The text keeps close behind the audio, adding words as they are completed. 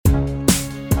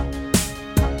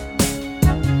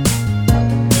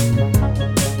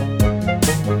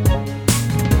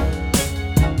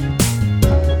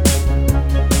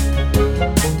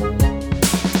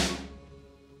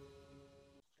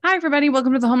everybody.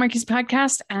 Welcome to the Hallmarkies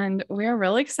podcast. And we are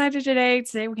really excited today.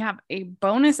 Today, we have a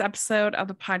bonus episode of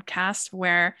the podcast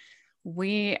where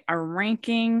we are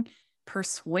ranking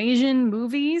Persuasion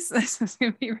movies. This is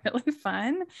going to be really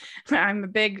fun. I'm a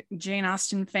big Jane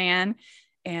Austen fan,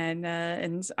 and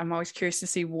I'm always curious to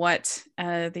see what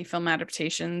the film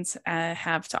adaptations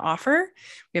have to offer.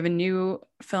 We have a new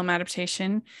film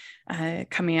adaptation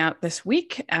coming out this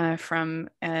week from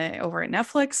over at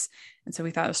Netflix. And so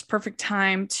we thought it was perfect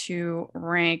time to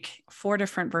rank 4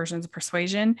 different versions of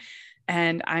Persuasion.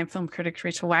 And I'm film critic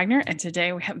Rachel Wagner. And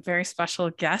today we have a very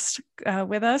special guest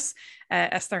with us.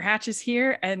 Esther Hatch is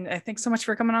here. And thanks so much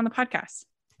for coming on the podcast.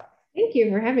 Thank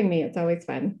you for having me. It's always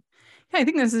fun. Yeah, I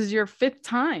think this is your 5th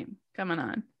time coming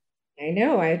on. I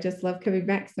know. I just love coming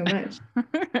back so much.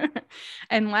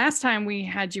 And last time we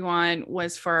had you on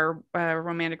was for our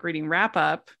romantic reading wrap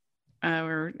up.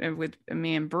 We're with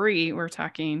me and Bree. We're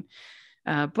talking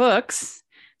books.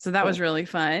 So that was really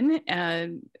fun.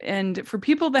 And for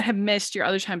people that have missed your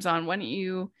other times on, why don't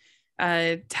you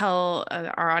tell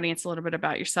our audience a little bit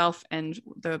about yourself and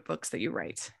the books that you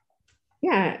write?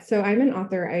 Yeah, so I'm an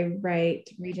author. I write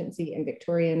Regency and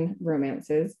Victorian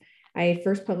romances. I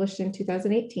first published in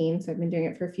 2018, so I've been doing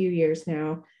it for a few years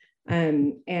now.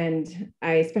 And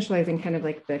I specialize in kind of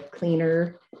like the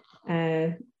cleaner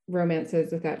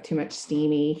romances without too much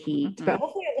steamy heat, but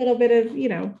hopefully a little bit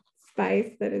of,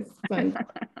 spice that is fun.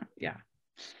 Yeah.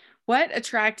 What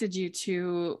attracted you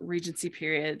to Regency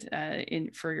period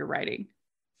for your writing?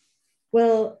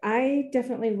 Well, I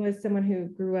definitely was someone who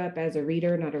grew up as a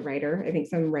reader, not a writer. I think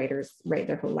some writers write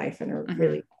their whole life and are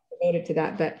really devoted to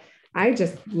that. But I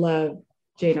just love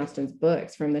Jane Austen's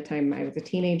books from the time I was a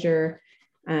teenager.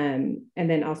 And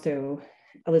then also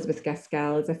Elizabeth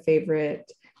Gaskell is a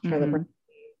favorite, Charlotte Bronte,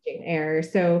 Jane Eyre.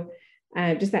 So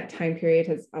just that time period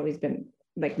has always been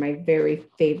like my very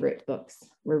favorite books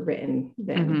were written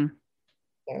then.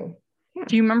 So, yeah.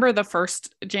 Do you remember the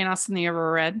first Jane Austen that you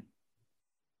ever read?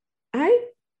 I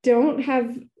don't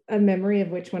have a memory of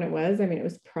which one it was. I mean, it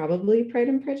was probably Pride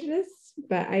and Prejudice,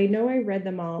 but I know I read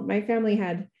them all. My family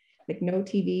had like no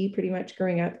TV pretty much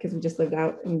growing up because we just lived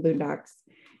out in boondocks,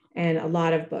 and a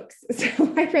lot of books.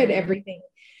 So I read everything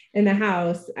in the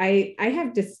house. I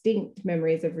have distinct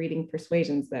memories of reading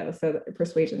Persuasion.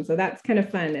 So that's kind of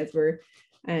fun as we're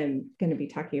going to be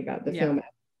talking about the film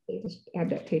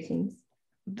adaptations.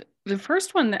 The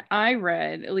first one that I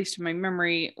read, at least in my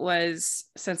memory, was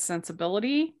Sense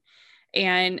Sensibility.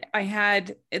 And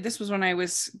this was when I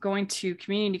was going to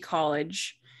community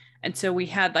college. And so we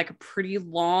had like a pretty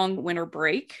long winter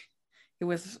break. It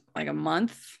was like a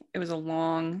month. It was a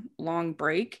long, long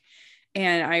break.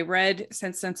 And I read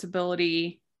Sense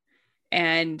Sensibility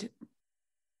and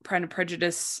Pride and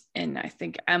Prejudice and I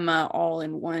think Emma all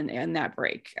in that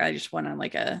break. I just went on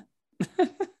like a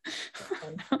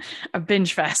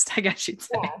binge fest, I guess you'd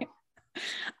say.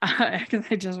 Because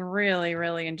I just really,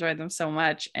 really enjoyed them so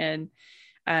much. And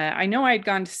I know I'd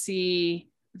gone to see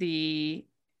the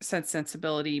Sense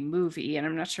Sensibility movie, and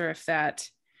I'm not sure if that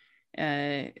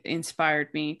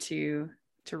inspired me to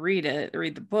read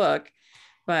the book.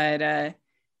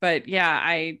 But yeah,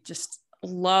 I just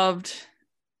loved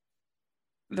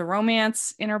the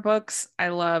romance in her books. I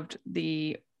loved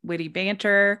the witty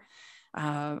banter,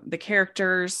 the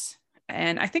characters.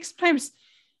 And I think sometimes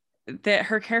that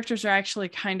her characters are actually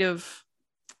kind of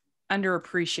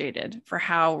underappreciated for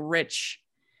how rich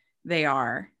they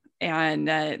are. And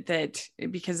that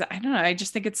because I don't know, I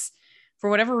just think it's, for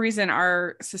whatever reason,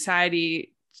 our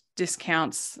society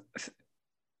discounts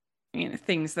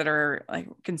things that are like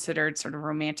considered sort of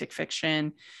romantic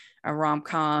fiction,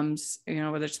 rom-coms,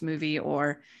 whether it's movie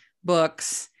or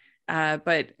books.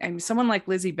 But I mean, someone like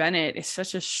Lizzie Bennet is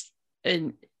such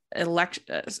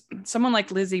someone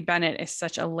like Lizzie Bennet is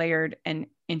such a layered and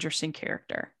interesting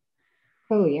character.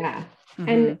 Oh yeah.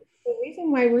 And the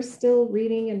reason why we're still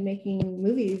reading and making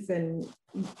movies and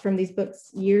from these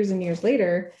books years and years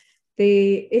later,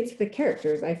 it's the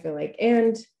characters, I feel like.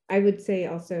 And I would say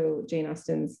also Jane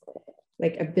Austen's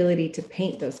like ability to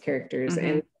paint those characters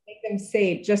and make them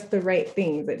say just the right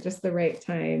things at just the right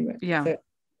time. Yeah. So,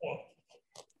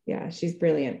 yeah, she's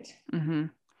brilliant.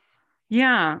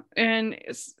 Yeah. And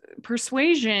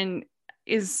Persuasion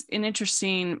is an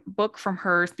interesting book from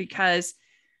her because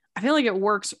I feel like it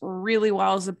works really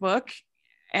well as a book,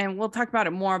 and we'll talk about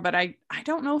it more, but I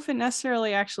don't know if it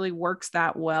necessarily actually works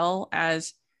that well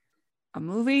as a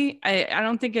movie. I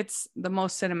don't think it's the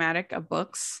most cinematic of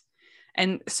books.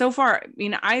 And so far, I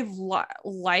mean, I've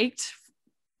liked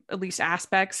at least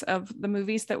aspects of the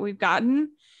movies that we've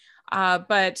gotten,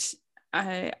 but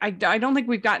I don't think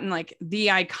we've gotten like the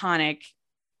iconic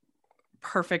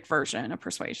perfect version of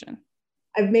Persuasion.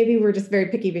 Maybe we're just very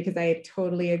picky because I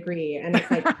totally agree. And it's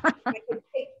like, I could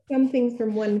take some things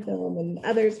from one film and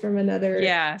others from another.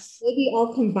 Yes. Maybe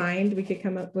all combined, we could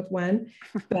come up with one.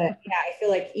 But yeah, I feel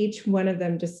like each one of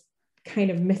them just kind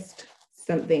of missed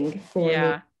something for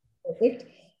me.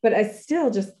 Perfect. But I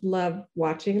still just love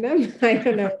watching them. I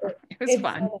don't know. It was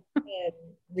fun.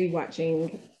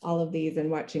 Rewatching all of these and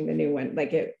watching the new one.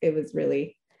 Like it was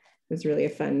really a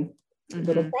fun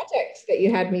little project that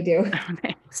you had me do. Oh,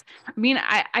 thanks. I mean,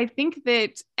 I think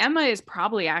that Emma is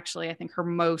probably actually, I think, her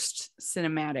most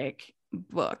cinematic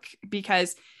book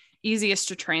because easiest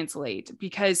to translate,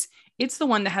 because it's the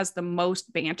one that has the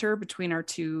most banter between our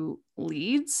two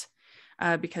leads,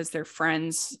 because they're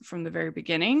friends from the very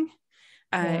beginning.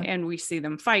 And we see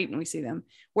them fight and we see them.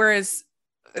 Whereas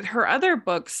her other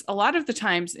books, a lot of the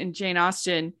times in Jane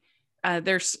Austen,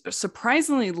 there's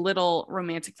surprisingly little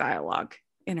romantic dialogue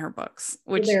in her books,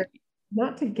 which they're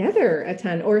not together a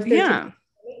ton, or if they're not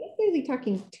necessarily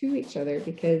talking to each other,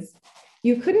 because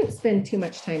you couldn't spend too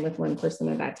much time with one person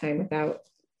at that time without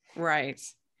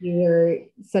you were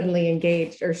suddenly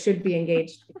engaged or should be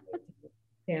engaged,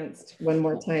 danced one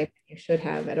more time you should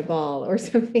have at a ball or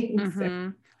something.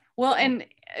 So. Well, and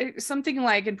something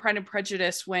like in Pride and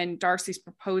Prejudice, when Darcy's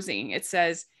proposing,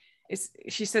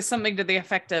 she says something to the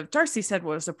effect of, Darcy said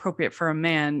what was appropriate for a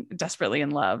man desperately in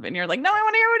love. And you're like, no, I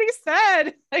want to hear what he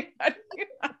said.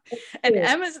 And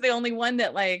Emma's the only one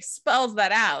that like spells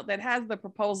that out, that has the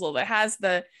proposal, that has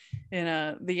the,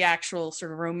 the actual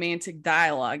sort of romantic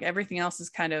dialogue. Everything else is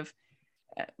kind of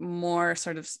more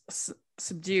sort of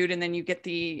subdued. And then you get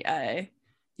the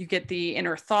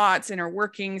inner thoughts, inner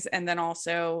workings, and then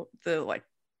also the like,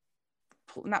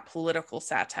 not political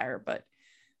satire, but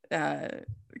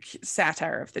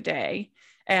satire of the day,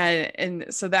 and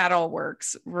so that all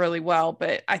works really well.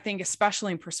 But I think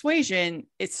especially in Persuasion,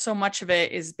 it's so much of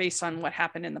it is based on what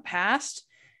happened in the past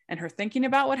and her thinking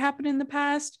about what happened in the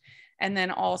past, and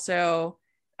then also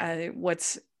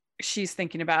what's she's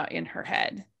thinking about in her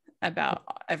head about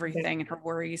everything and her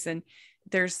worries. And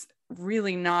there's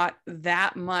really not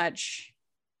that much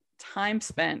time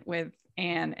spent with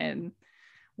Anne and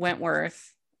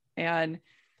Wentworth, and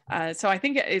so I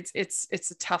think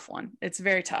it's a tough one. It's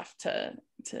very tough to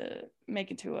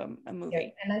make into a movie. Yeah,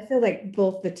 and I feel like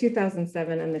both the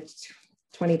 2007 and the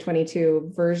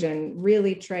 2022 version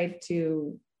really tried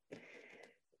to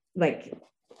like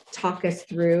talk us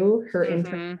through her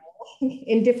internal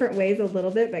in different ways, a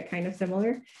little bit, but kind of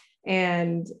similar,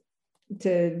 and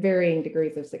to varying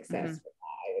degrees of success.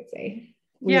 I would say.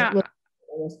 We'll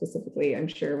more specifically, I'm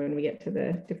sure, when we get to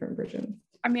the different versions.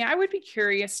 I mean, I would be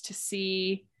curious to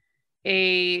see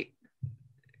a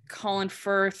Colin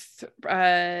Firth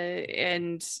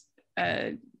and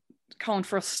Colin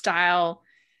Firth style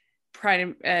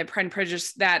Pride and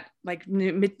Prejudice, that like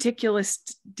meticulous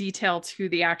detail to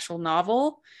the actual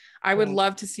novel. I would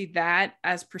love to see that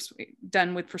as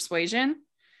done with Persuasion.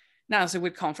 Not as it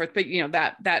would Colin Firth, but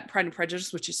that Pride and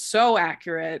Prejudice, which is so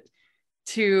accurate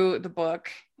to the book.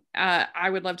 I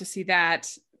would love to see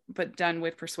that, but done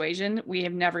with Persuasion. We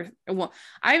have never,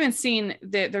 I haven't seen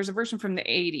there's a version from the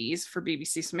 80s for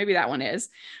BBC, so maybe that one is,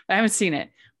 but I haven't seen it.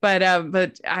 But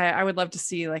I would love to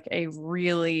see like a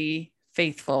really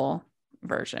faithful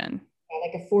version.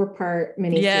 Like a 4-part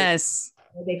mini. Yes.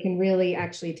 Where they can really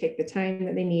actually take the time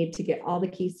that they need to get all the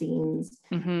key scenes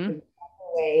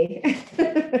away.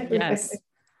 Yes.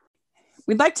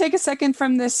 We'd like to take a second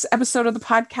from this episode of the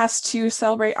podcast to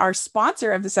celebrate our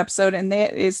sponsor of this episode, and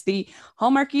that is the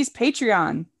Hallmarkies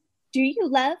Patreon. Do you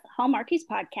love Hallmarkies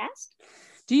podcast?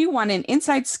 Do you want an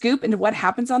inside scoop into what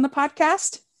happens on the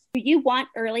podcast? Do you want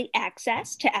early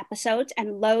access to episodes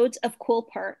and loads of cool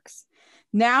perks?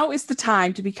 Now is the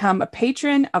time to become a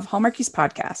patron of Hallmarkies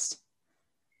podcast.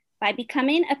 By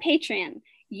becoming a patron,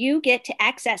 you get to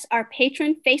access our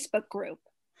patron Facebook group.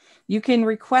 You can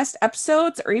request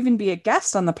episodes or even be a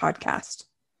guest on the podcast.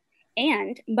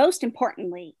 And most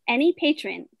importantly, any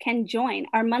patron can join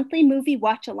our monthly movie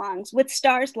watch-alongs with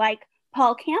stars like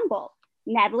Paul Campbell,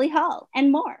 Natalie Hall,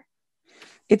 and more.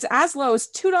 It's as low as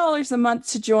 $2 a month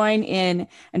to join in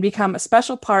and become a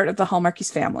special part of the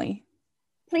Hallmarkies family.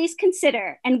 Please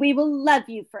consider, and we will love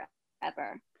you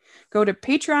forever. Go to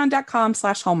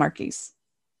patreon.com/Hallmarkies.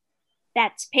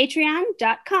 That's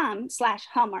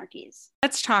patreon.com/Hallmarkies.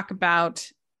 Let's talk about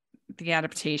the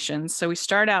adaptations. So we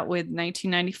start out with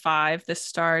 1995. This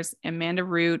stars Amanda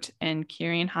Root and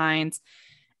Ciarán Hinds,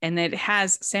 and it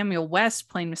has Samuel West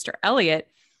playing Mr. Elliot,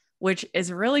 which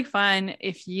is really fun.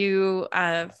 If you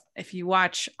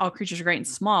watch All Creatures Great and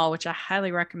Small, which I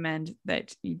highly recommend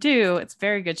that you do, it's a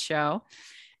very good show.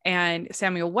 And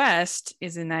Samuel West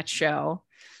is in that show,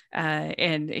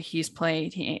 and he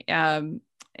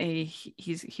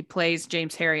plays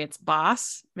James Harriet's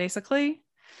boss basically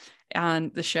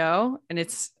on the show, and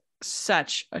it's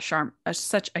such a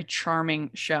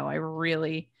charming show. I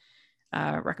really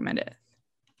recommend it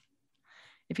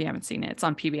if you haven't seen it. It's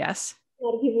on PBS. A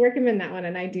lot of people recommend that one,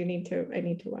 and I need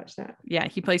to watch that. Yeah,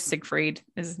 he plays Siegfried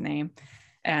is his name,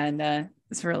 and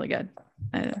it's really good.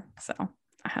 So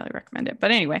I highly recommend it.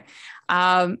 But anyway,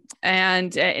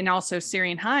 and also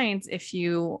Syrian Hines, if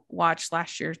you watched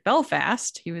last year's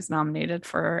Belfast, he was nominated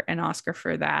for an Oscar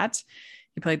for that.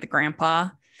 He played the grandpa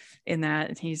in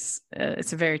that. He's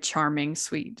it's a very charming,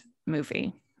 sweet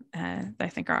movie that I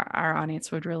think our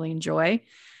audience would really enjoy.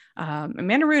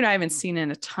 Amanda Root, I haven't seen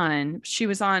in a ton. She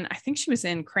was on, I think she was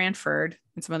in Cranford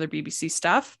and some other BBC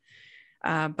stuff.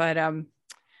 But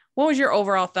what was your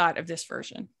overall thought of this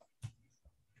version?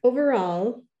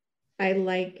 Overall, I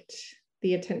liked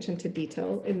the attention to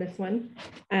detail in this one.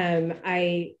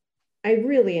 I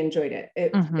really enjoyed it.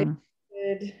 It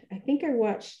did. I think I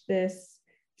watched this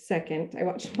second. I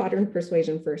watched Modern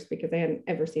Persuasion first because I hadn't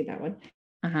ever seen that one.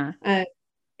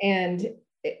 And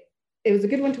it was a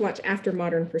good one to watch after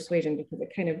Modern Persuasion because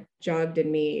it kind of jogged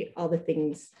in me all the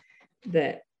things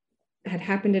that had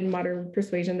happened in Modern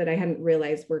Persuasion that I hadn't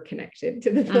realized were connected to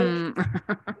the book.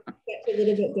 That's a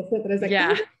little bit different, but I was like,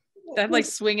 yeah, that like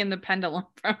swinging the pendulum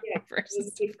from first.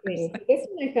 This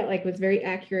one I felt like was very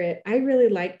accurate. I really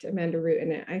liked Amanda Root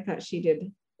in it. I thought she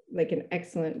did like an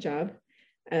excellent job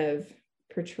of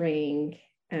portraying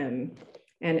Anne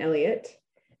Elliot.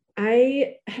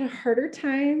 I had a harder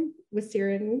time with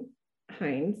Syrian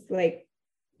Hines. Like,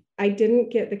 I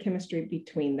didn't get the chemistry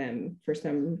between them for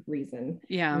some reason.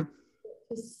 Yeah. It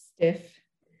was stiff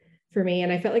for me.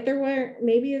 And I felt like there weren't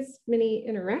maybe as many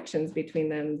interactions between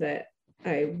them that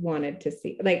I wanted to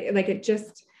see. Like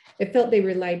it felt they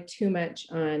relied too much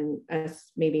on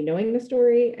us maybe knowing the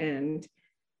story and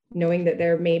knowing that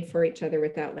they're made for each other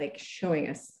without like showing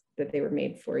us that they were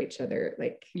made for each other.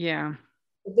 Like, yeah.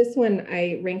 This one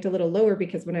I ranked a little lower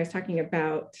because when I was talking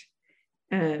about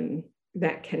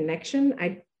that connection,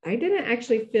 I didn't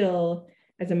actually feel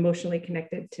as emotionally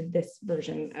connected to this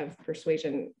version of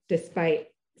Persuasion, despite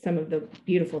some of the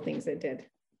beautiful things it did.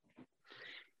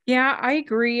 Yeah, I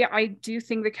agree. I do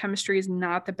think the chemistry is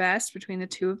not the best between the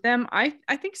two of them. I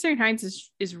think Syrian Hines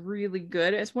is really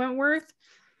good as Wentworth,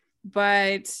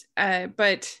 but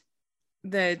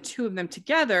the two of them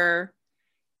together,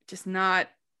 just not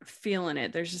feeling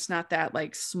it. There's just not that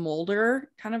like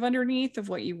smolder kind of underneath of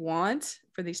what you want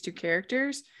for these two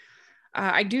characters.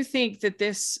 I do think that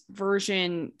this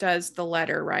version does the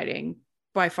letter writing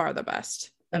by far the best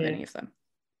of any of them.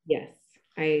 Yes,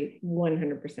 I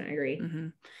 100% agree.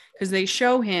 Because they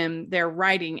show him their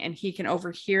writing and he can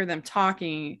overhear them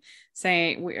talking,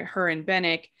 saying, her and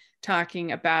Bennick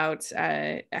talking about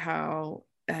how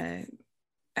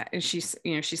she's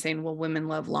saying, will women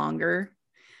love longer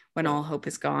when all hope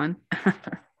is gone?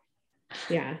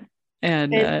 Yeah.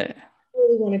 And I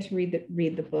really wanted to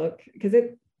read the book because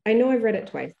I know I've read it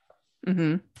twice.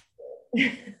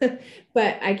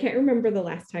 But I can't remember the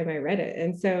last time I read it.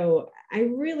 And so I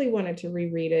really wanted to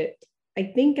reread it.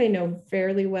 I think I know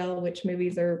fairly well which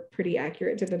movies are pretty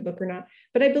accurate to the book or not,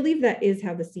 but I believe that is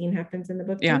how the scene happens in the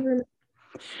book. Yeah.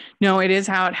 No, it is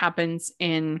how it happens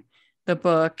in the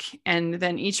book. And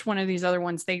then each one of these other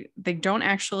ones, they don't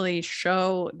actually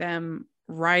show him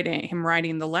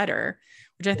writing the letter,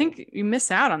 which I think you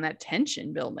miss out on that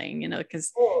tension building,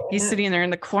 because he's sitting there in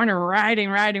the corner writing.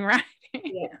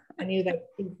 Yeah, I knew that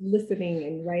he's listening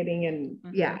and writing, and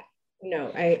yeah,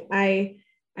 no, I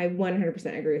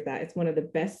 100% agree with that. It's one of the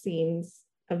best scenes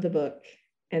of the book,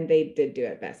 and they did do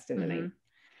it best in the night.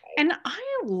 And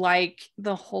I like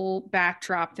the whole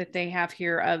backdrop that they have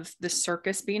here of the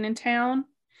circus being in town.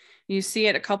 You see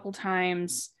it a couple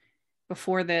times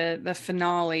before the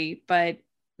finale, but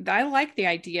I like the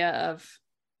idea of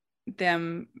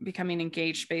them becoming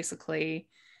engaged basically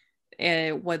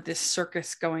with this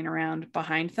circus going around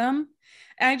behind them.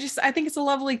 And I think it's a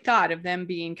lovely thought of them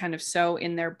being kind of so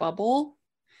in their bubble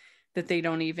that they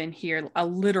don't even hear a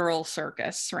literal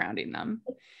circus surrounding them.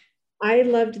 I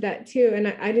loved that too. And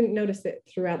I didn't notice it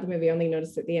throughout the movie. I only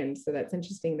noticed it at the end. So that's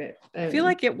interesting that I feel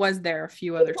like it was there a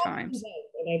few other times.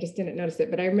 And I just didn't notice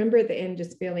it. But I remember at the end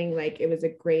just feeling like it was a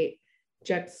great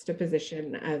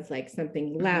juxtaposition of like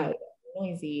something loud,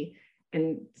 noisy,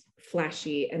 and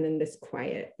flashy, and then this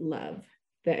quiet love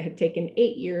that had taken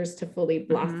 8 years to fully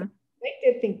blossom. I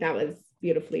did think that was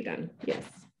beautifully done. Yes.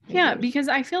 Yeah, because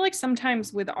I feel like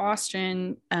sometimes with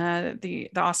Austin, the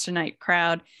Austinite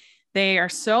crowd, they are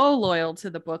so loyal to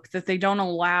the book that they don't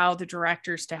allow the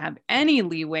directors to have any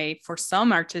leeway for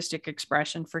some artistic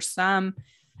expression for some,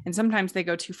 and sometimes they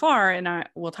go too far, and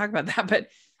we'll talk about that. But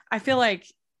I feel like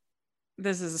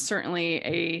this is certainly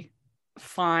a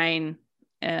fine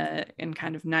and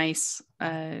kind of nice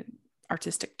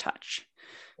artistic touch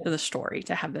to the story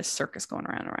to have this circus going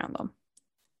around them.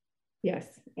 Yes,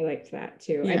 I liked that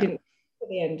too. Yeah. I didn't at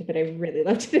the end, but I really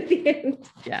loved it at the end.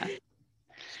 Yeah.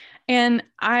 And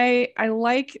I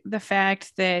like the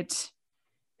fact that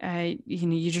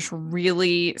you just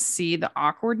really see the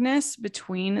awkwardness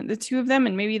between the two of them,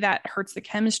 and maybe that hurts the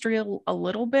chemistry a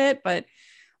little bit. But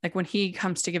like when he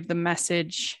comes to give the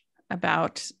message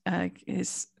about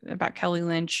about Kelly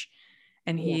Lynch,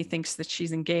 and he thinks that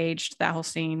she's engaged, that whole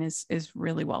scene is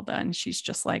really well done. She's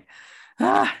just like,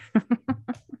 ah.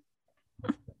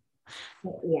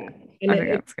 Yeah, and I think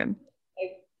that's good.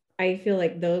 I feel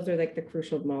like those are like the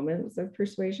crucial moments of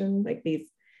Persuasion, like these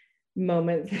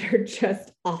moments that are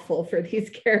just awful for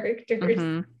these characters.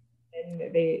 And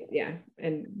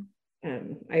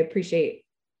I appreciate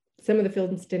some of the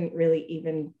films didn't really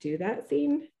even do that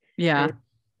scene. Yeah, and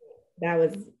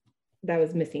that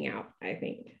was missing out, I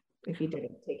think, if you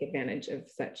didn't take advantage of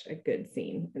such a good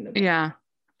scene in the book. Yeah,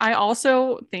 I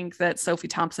also think that Sophie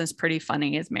Thompson is pretty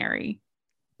funny as Mary.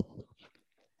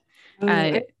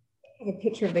 I have a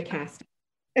picture of the cast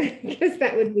because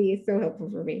that would be so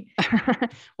helpful for me.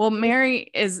 Well,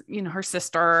 Mary is, her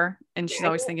sister, and she's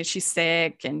always thinking she's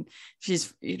sick, and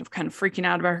she's, kind of freaking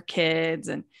out about her kids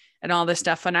and all this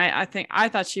stuff. And I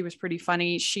thought she was pretty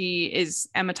funny. She is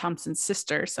Emma Thompson's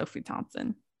sister, Sophie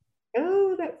Thompson.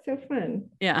 Oh, that's so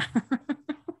fun. Yeah.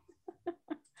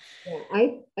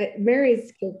 I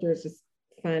Mary's character is just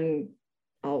fun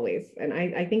always. And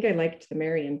I think I liked the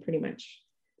Mary in pretty much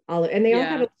all, and they all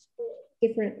have a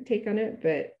different take on it,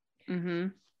 but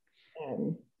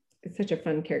it's such a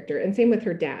fun character. And same with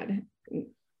her dad,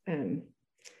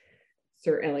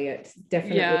 Sir Elliot,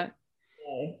 definitely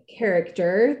a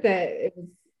character that it was,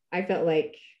 I felt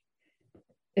like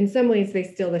in some ways they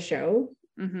steal the show.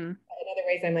 In other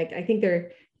ways, I'm like, I think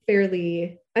they're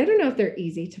fairly, I don't know if they're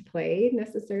easy to play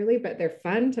necessarily, but they're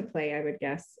fun to play, I would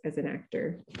guess, as an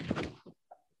actor.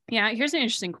 Yeah, here's an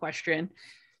interesting question.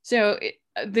 So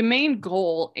the main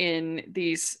goal in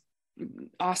these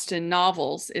Austen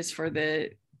novels is for the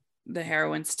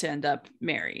heroines to end up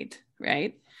married,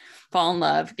 right? Fall in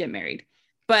love, get married.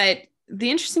 But the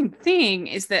interesting thing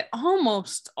is that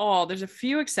almost all, there's a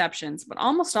few exceptions, but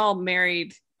almost all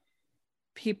married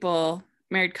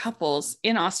couples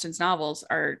in Austen's novels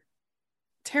are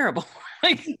terrible,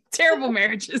 like terrible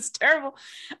marriages, terrible.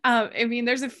 I mean,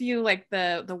 there's a few like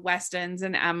the Westons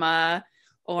and Emma,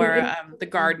 or the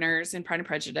Gardners in Pride and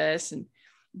Prejudice,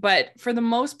 but for the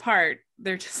most part,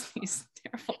 they're just these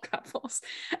terrible couples.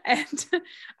 And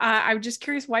I'm just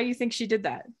curious why you think she did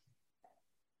that.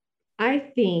 I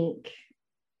think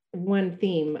one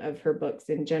theme of her books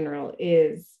in general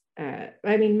is,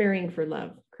 marrying for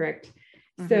love, correct?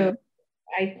 So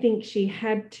I think she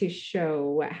had to show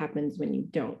what happens when you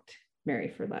don't marry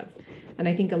for love. And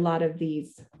I think a lot of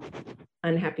these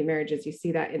unhappy marriages, you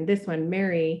see that in this one,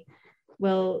 Mary,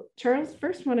 well, Charles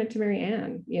first wanted to marry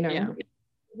Anne, He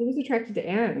was attracted to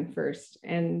Anne first,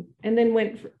 and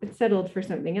then settled for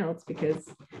something else because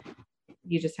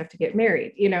you just have to get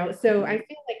married, So I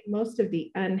feel like most of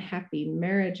the unhappy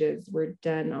marriages were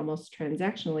done almost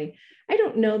transactionally. I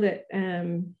don't know that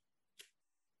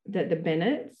that the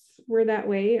Bennets were that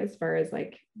way as far as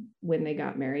like when they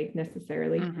got married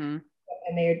necessarily, and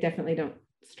they definitely don't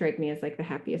strike me as like the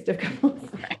happiest of couples.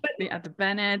 Right. Yeah, the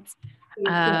Bennets,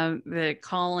 the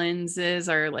Collinses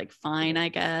are like fine, I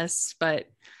guess, but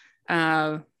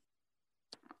I'm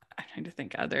trying to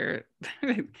think other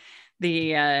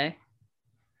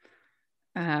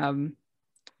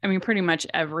pretty much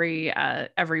every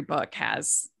book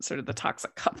has sort of the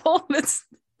toxic couple that's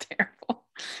terrible.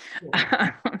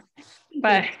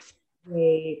 But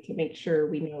way to make sure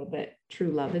we know that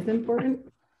true love is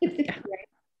important. Yeah.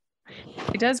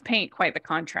 It does paint quite the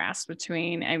contrast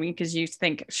between, because you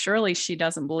think surely she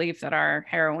doesn't believe that our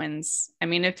heroines,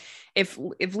 if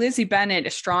Lizzie Bennet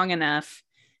is strong enough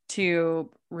to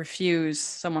refuse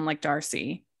someone like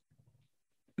Darcy,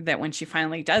 that when she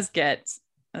finally does get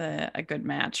a good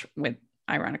match with,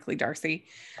 ironically, Darcy,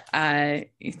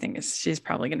 you think she's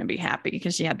probably going to be happy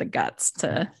because she had the guts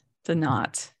to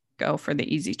not go for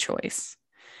the easy choice.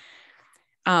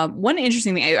 One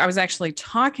interesting thing, I was actually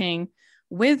talking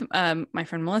with my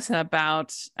friend Melissa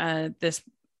about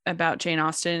Jane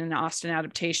Austen and Austen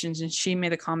adaptations, and she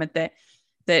made the comment that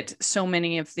that so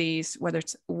many of these,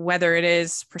 whether it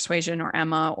is Persuasion or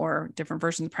Emma or different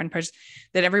versions of Pride and Prejudice,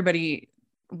 that everybody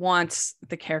wants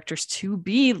the characters to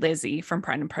be Lizzie from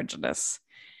Pride and Prejudice.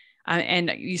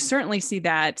 And you certainly see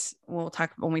that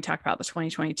when we talk about the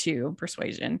 2022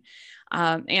 Persuasion.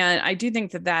 And I do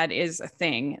think that is a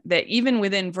thing that even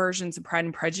within versions of Pride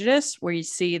and Prejudice, where you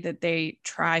see that they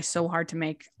try so hard to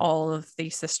make all of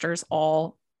these sisters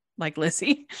all like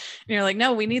Lizzie, and you're like,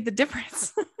 no, we need the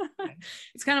difference.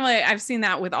 It's kind of like, I've seen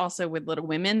that with Little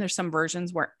Women. There's some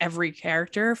versions where every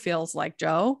character feels like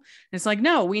Jo. And it's like,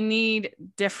 no, we need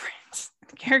different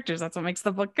characters. That's what makes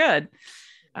the book good.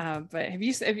 But have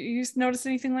you noticed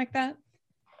anything like that?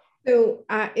 So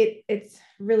it's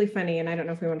really funny, and I don't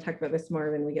know if we want to talk about this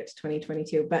more when we get to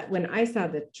 2022, but when I saw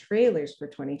the trailers for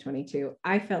 2022,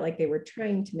 I felt like they were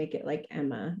trying to make it like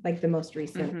Emma, like the most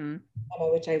recent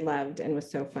Emma, which I loved and was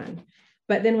so fun.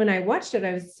 But then when I watched it,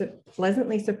 I was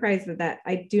pleasantly surprised that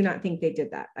I do not think they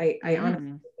did that. I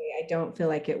honestly, I don't feel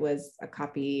like it was a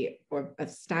copy or a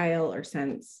style or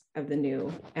sense of the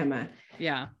new Emma.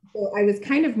 Yeah. So I was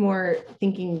kind of more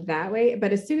thinking that way,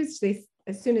 but as soon as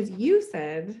you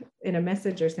said in a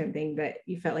message or something that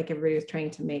you felt like everybody was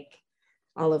trying to make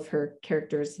all of her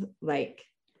characters like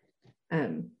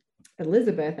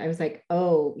Elizabeth, I was like,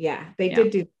 oh yeah, they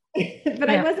did do that. But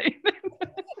I wasn't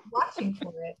watching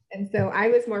for it. And so I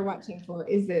was more watching for,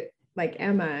 is it like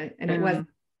Emma? And it was.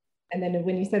 And then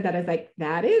when you said that, I was like,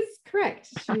 that is correct.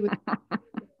 She was.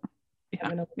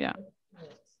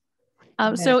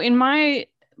 So in my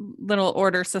little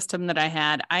order system that I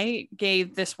had, I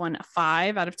gave this one a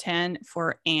 5 out of 10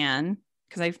 for Anne,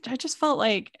 because I just felt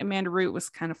like Amanda Root was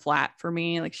kind of flat for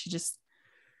me. Like it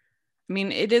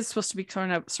is supposed to be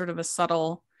sort of a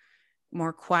subtle,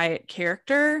 more quiet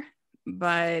character,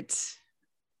 but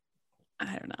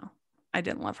I don't know. I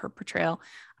didn't love her portrayal.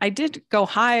 I did go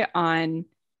high on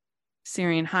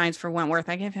Ciarán Hinds for Wentworth.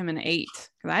 I gave him an 8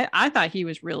 because I thought he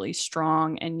was really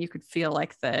strong, and you could feel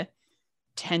like the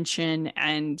tension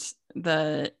and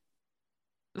the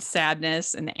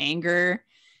sadness and the anger.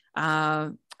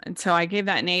 And so I gave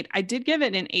that an 8. I did give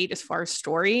it an 8 as far as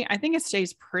story. I think it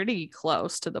stays pretty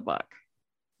close to the book.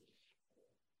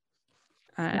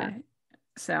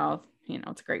 So,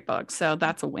 it's a gret book. So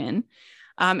that's a win.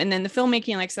 And then the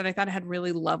filmmaking, like I said, I thought it had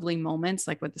really lovely moments,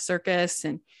 like with the circus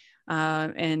and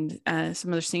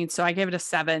some other scenes. So I gave it a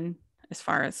 7 as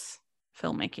far as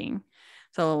filmmaking.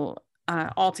 So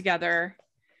altogether,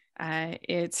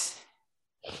 it's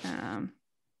let's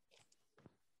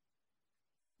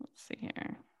see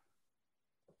here.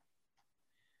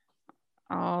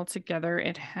 Altogether,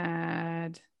 it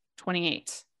had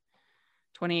 28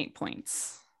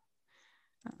 points.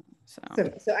 So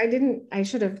I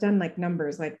should have done like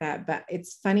numbers like that, but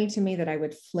it's funny to me that I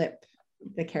would flip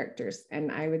the characters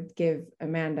and I would give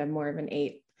Amanda more of an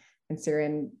 8 and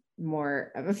Ciarán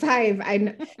more of a 5.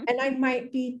 And I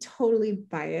might be totally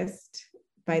biased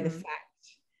by the fact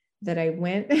that I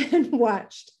went and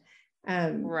watched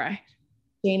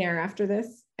Jane Eyre after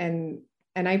this, and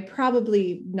I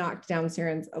probably knocked down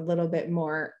Ciarán's a little bit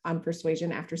more on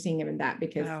Persuasion after seeing him in that,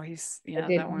 because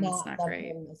that one's not great.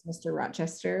 Him as Mr.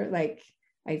 Rochester.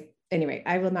 I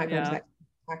will not go into that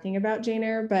talking about Jane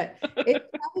Eyre, but it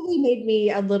probably made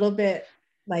me a little bit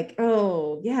like,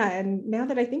 oh yeah. And now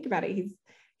that I think about it,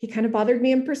 he kind of bothered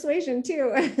me in Persuasion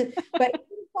too. But it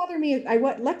didn't bother me.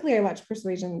 Luckily I watched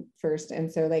Persuasion first,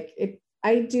 and so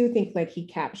I do think like he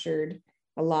captured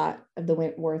a lot of the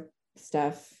Wentworth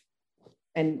stuff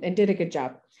and did a good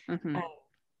job.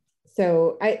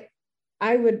 So I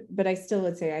still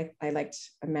would say I liked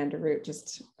Amanda Root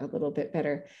just a little bit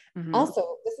better.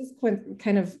 Also, this is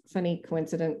kind of funny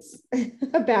coincidence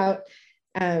about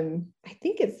I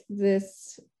think it's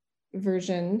this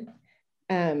version.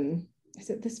 Is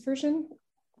it this version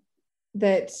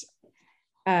that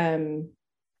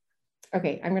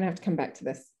okay, I'm gonna have to come back to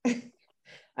this.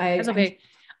 That's okay.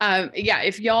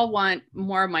 If y'all want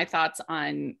more of my thoughts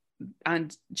on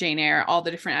Jane Eyre, all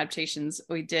the different adaptations,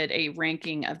 we did a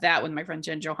ranking of that with my friend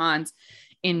Jen Johans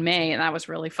in May, and that was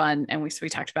really fun. And we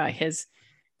talked about his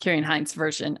Ciarán Hinds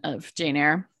version of Jane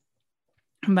Eyre.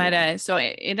 But so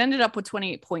it ended up with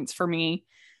 28 points for me.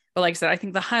 But like I said, I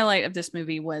think the highlight of this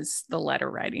movie was the letter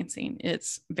writing scene.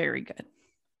 It's very good.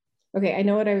 Okay, I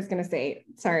know what I was going to say.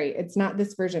 Sorry, it's not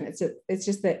this version. It's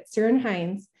just that Ciarán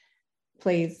Hinds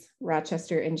plays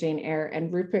Rochester in Jane Eyre,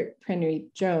 and Rupert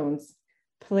Penry-Jones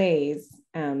plays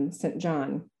St.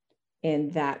 John in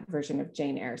that version of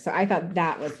Jane Eyre. So I thought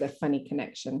that was the funny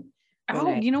connection.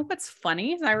 You know what's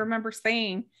funny is I remember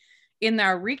saying in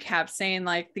our recap, saying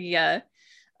like the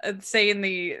saying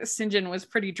the St. John was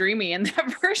pretty dreamy in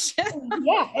that version.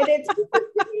 Yeah, and it's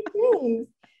pretty things.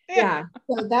 Yeah,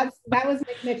 so that was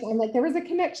my connection. I'm like, there was a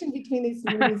connection between these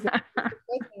movies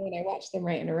when I watched them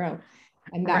right in a row,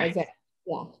 and that was it.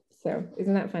 Yeah, so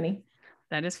isn't that funny?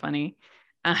 That is funny.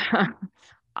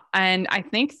 And I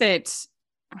think that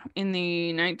in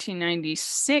the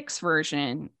 1996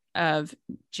 version of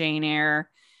Jane Eyre,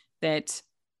 that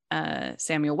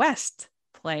Samuel West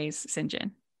plays St.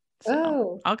 John.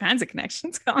 So all kinds of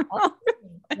connections going on.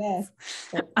 Yes.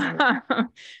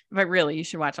 But really, you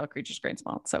should watch All Creatures Great and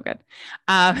Small. It's so good.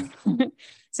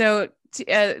 So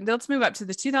let's move up to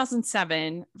the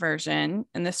 2007 version,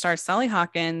 and this stars Sally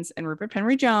Hawkins and Rupert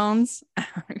Penry Jones.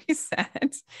 We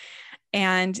said,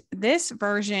 and this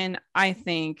version, I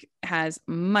think, has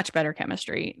much better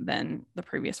chemistry than the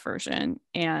previous version,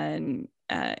 and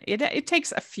it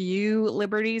takes a few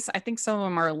liberties. I think some of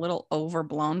them are a little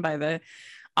overblown by the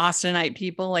Austenite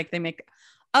people. Like, they make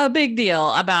a big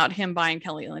deal about him buying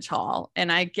Kelly Lynch Hall,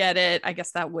 and I get it. I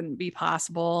guess that wouldn't be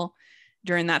possible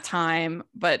during that time,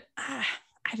 but I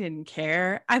didn't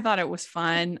care. I thought it was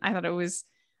fun. I thought it was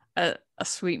a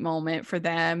sweet moment for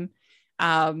them,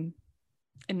 and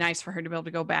nice for her to be able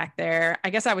to go back there. I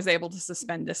guess I was able to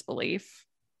suspend disbelief.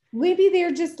 Maybe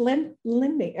they're just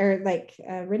lending or like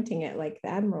renting it, like the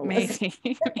Admiral was.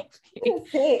 Maybe.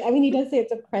 I mean, he does say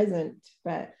it's a present,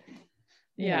 but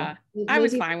yeah, I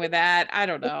was fine with that. I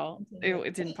don't know.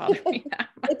 It didn't bother me that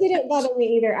much. It didn't bother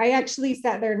me either. I actually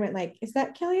sat there and went like, is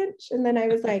that Kelly Lynch? And then I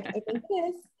was like, I think it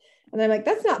is. And I'm like,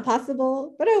 that's not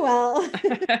possible, but oh well.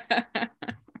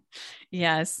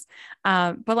 Yes.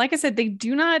 But like I said, they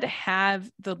do not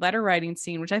have the letter writing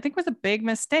scene, which I think was a big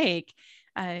mistake.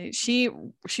 She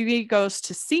goes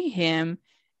to see him,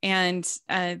 and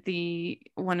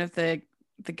one of the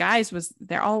guys was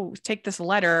there. Oh, take this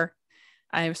letter.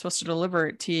 I was supposed to deliver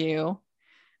it to you.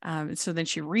 So then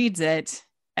she reads it,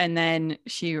 and then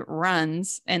she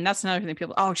runs. And that's another thing.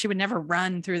 People, oh, she would never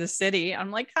run through the city.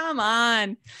 I'm like, come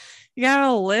on, you got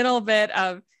a little bit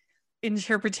of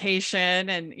interpretation,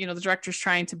 and the director's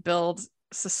trying to build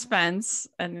suspense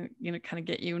and kind of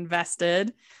get you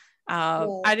invested.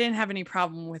 I didn't have any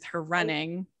problem with her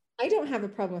running. I don't have a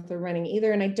problem with her running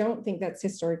either, and I don't think that's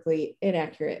historically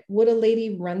inaccurate. Would a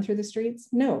lady run through the streets?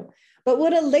 No. But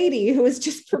would a lady who was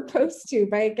just proposed to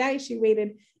by a guy she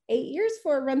waited 8 years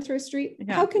for run through a street?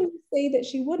 Yeah. How can you say that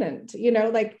she wouldn't?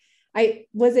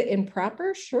 Was it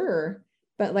improper? Sure.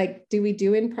 But like, do we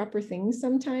do improper things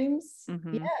sometimes?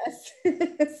 Mm-hmm. Yes.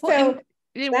 So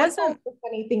it wasn't a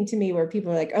funny thing to me where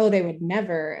people are like, oh, they would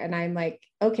never. And I'm like,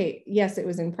 okay, yes, it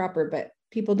was improper, but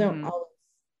people don't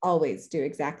always do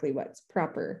exactly what's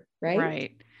proper, right?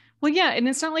 Right. Well, yeah. And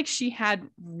it's not like she had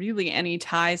really any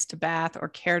ties to Bath or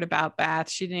cared about Bath.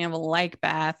 She didn't even like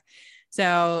Bath.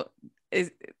 So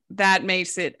that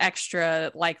makes it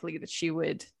extra likely that she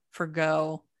would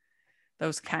forgo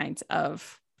those kinds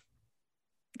of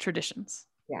traditions,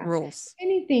 rules.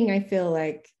 Anything, I feel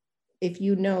like if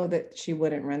you know that she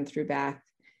wouldn't run through Bath,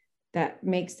 that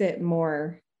makes it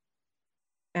more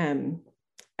of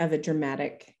a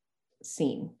dramatic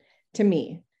scene to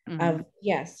me. Of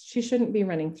yes, she shouldn't be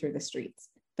running through the streets,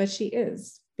 but she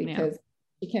is, because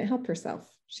she can't help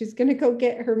herself. She's gonna go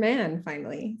get her man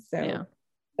finally. So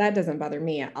that doesn't bother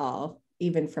me at all,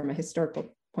 even from a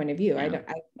historical point of view.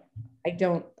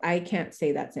 I can't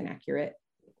say that's inaccurate.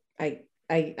 I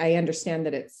understand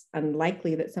that it's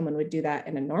unlikely that someone would do that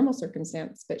in a normal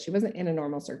circumstance, but she wasn't in a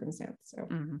normal circumstance. So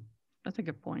that's a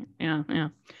good point. Yeah.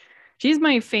 She's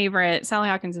my favorite. Sally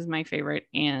Hawkins is my favorite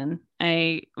Anne.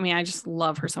 I mean, I just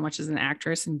love her so much as an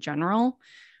actress in general.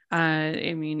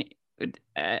 I mean,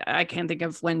 I can't think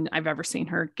of when I've ever seen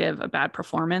her give a bad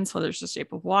performance, whether it's The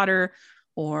Shape of Water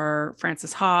or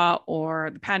Frances Ha or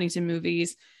the Paddington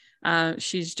movies.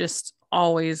 She's just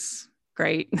always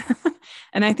great.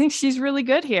 And I think she's really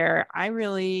good here. I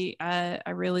really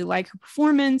like her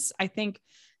performance. I think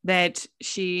that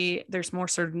there's more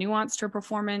sort of nuance to her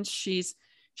performance. She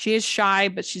is shy,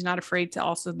 but she's not afraid to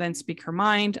also then speak her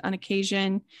mind on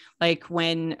occasion. Like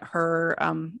when her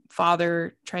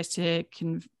father tries to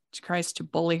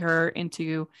bully her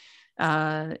into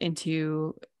not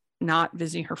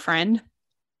visiting her friend.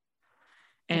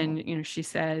 And, she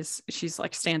says,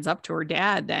 stands up to her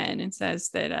dad then and says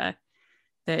that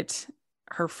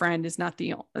her friend is not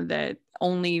the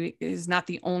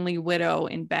only widow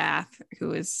in Bath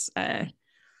who's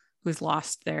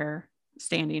lost their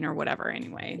standing or whatever.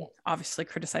 Anyway, obviously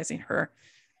criticizing her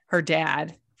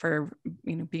dad for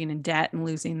being in debt and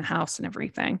losing the house and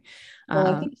everything.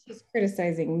 Well, I think she's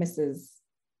criticizing Mrs.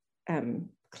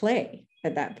 Clay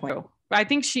at that point. But I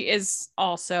think she is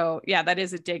also, yeah, that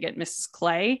is a dig at Mrs.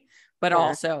 Clay, but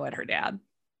also at her dad.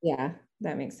 Yeah,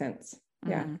 that makes sense.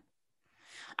 Yeah.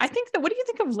 I think that, what do you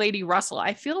think of Lady Russell?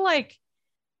 I feel like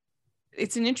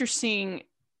it's an interesting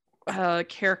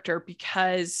character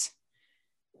because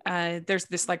there's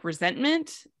this like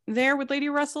resentment there with Lady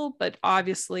Russell, but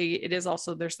obviously it is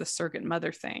also, there's the surrogate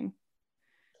mother thing.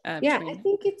 Yeah, I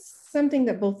think it's something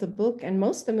that both the book and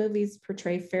most of the movies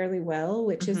portray fairly well,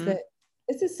 which is that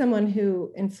this is someone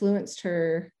who influenced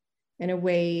her in a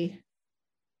way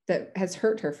that has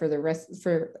hurt her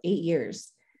for 8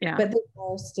 years. Yeah. But they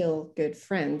are still good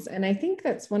friends. And I think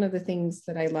that's one of the things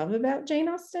that I love about Jane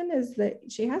Austen is that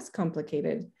she has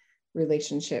complicated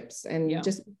relationships. And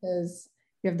just because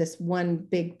you have this one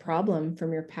big problem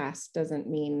from your past doesn't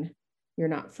mean you're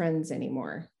not friends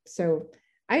anymore. So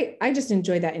I just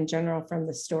enjoy that in general from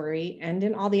the story, and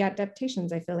in all the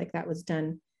adaptations, I feel like that was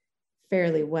done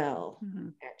fairly well,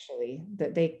 actually,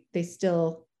 that they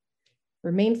still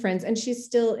remain friends, and she's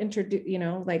still introduced,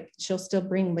 like she'll still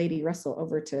bring Lady Russell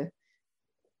over to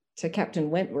Captain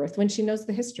Wentworth when she knows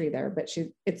the history there. But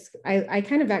I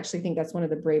kind of actually think that's one of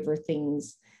the braver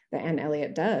things that Anne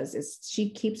Elliot does, is she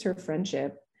keeps her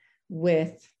friendship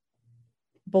with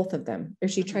both of them, or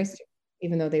she tries to,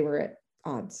 even though they were at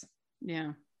odds.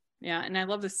 Yeah. And I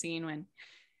love the scene when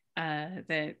where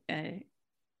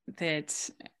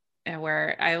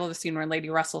I love the scene where Lady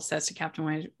Russell says to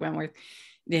Captain Wentworth,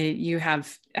 you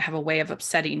have a way of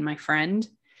upsetting my friend,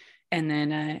 and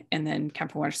then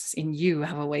Captain Wentworth says, and you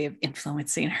have a way of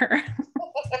influencing her.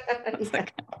 It's a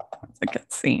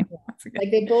good scene.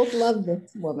 Like they both love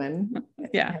this woman.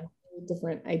 Yeah, have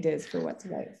different ideas for what's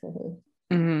right for her.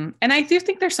 And I do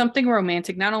think there's something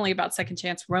romantic, not only about second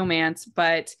chance romance,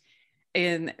 but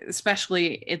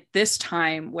especially at this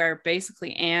time where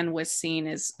basically Anne was seen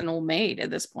as an old maid at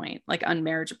this point, like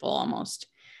unmarriageable almost.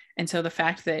 And so the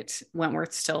fact that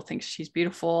Wentworth still thinks she's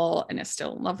beautiful and is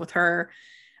still in love with her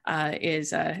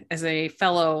is as a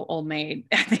fellow old maid,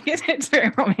 I think it's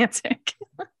very romantic.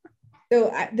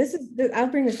 So I'll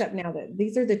bring this up now, that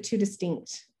these are the two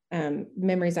distinct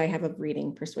memories I have of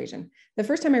reading Persuasion. The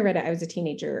first time I read it, I was a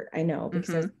teenager. I know,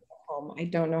 because I was at home. I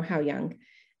don't know how young.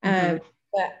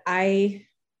 But I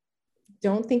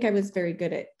don't think I was very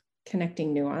good at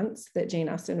connecting nuance that Jane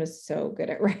Austen was so good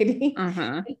at writing.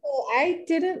 So I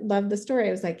didn't love the story.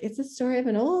 I was like, it's a story of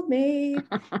an old maid.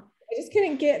 I just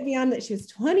couldn't get beyond that she was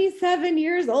 27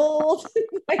 years old.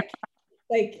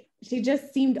 like she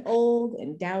just seemed old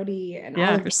and dowdy and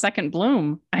all of her second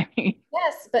bloom. I mean,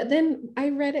 yes, but then I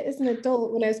read it as an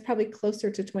adult when I was probably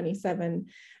closer to 27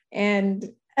 and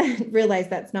realized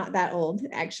that's not that old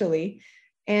actually.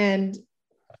 And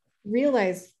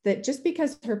realized that just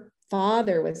because her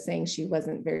father was saying she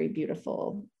wasn't very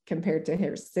beautiful compared to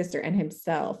her sister and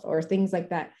himself, or things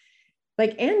like that,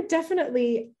 like Anne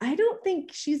definitely, I don't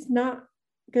think she's not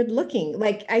good looking.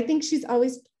 Like I think she's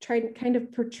always tried kind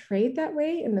of portrayed that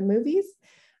way in the movies,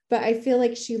 but I feel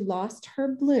like she lost her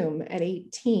bloom at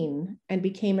 18 and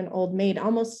became an old maid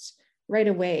almost right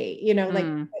away, like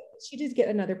she did get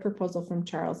another proposal from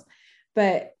Charles,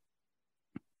 but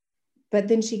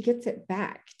then she gets it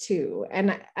back too.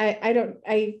 And I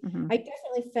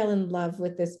definitely fell in love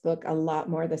with this book a lot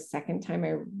more the second time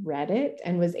I read it,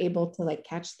 and was able to like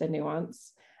catch the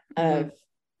nuance of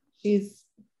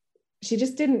she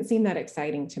just didn't seem that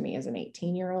exciting to me as an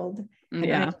 18-year-old. And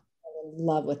I fell in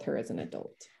love with her as an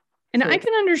adult. And I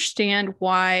can understand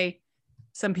why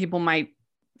some people might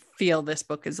feel this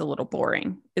book is a little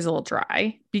boring, is a little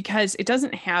dry, because it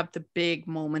doesn't have the big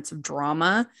moments of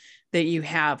drama that you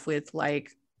have with like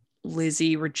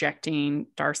Lizzie rejecting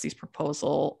Darcy's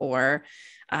proposal, or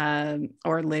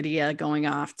Lydia going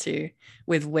off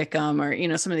with Wickham,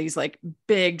 or some of these like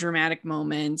big dramatic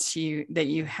moments that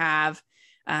you have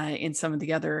in some of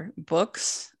the other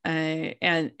books,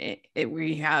 and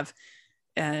we have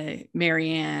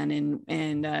Marianne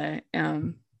and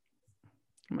oh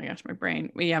my gosh, my brain.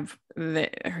 We have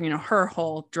her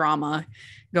whole drama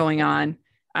going on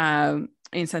in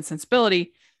Sense and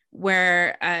Sensibility,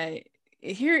 where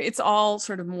here it's all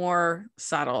sort of more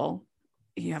subtle.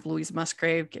 You have Louise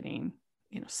Musgrave getting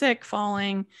sick,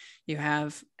 falling. You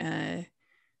have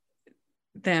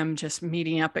them just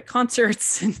meeting up at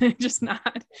concerts, and there's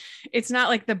not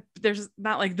like the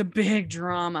big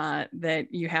drama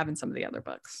that you have in some of the other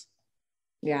books.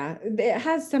 Yeah, it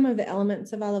has some of the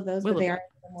elements of all of those, but they are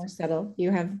more subtle.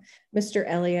 You have Mr.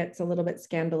 Elliot's a little bit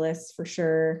scandalous for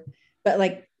sure, but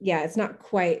like, yeah, it's not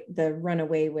quite the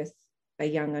runaway with a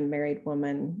young unmarried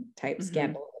woman type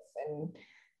scandalous. And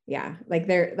yeah, like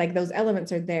those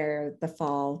elements are there, the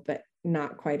fall, but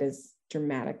not quite as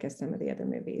dramatic as some of the other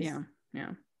movies.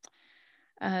 Yeah.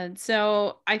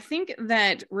 So I think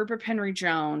that Rupert Penry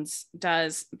Jones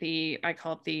does I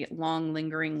call it the long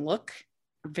lingering look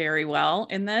very well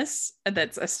in this.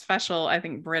 That's a special, I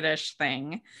think, British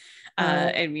thing.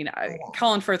 I mean,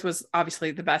 Colin Firth was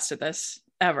obviously the best at this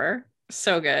ever.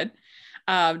 So good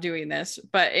doing this.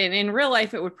 But in real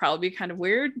life, it would probably be kind of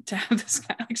weird to have this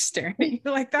guy like staring at you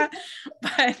like that.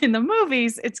 But in the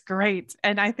movies, it's great.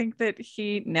 And I think that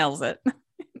he nails it.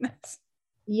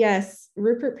 Yes,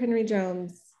 Rupert Penry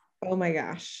Jones. Oh my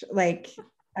gosh. Like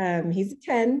he's a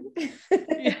 10.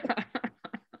 Yeah.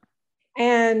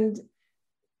 And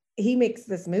he makes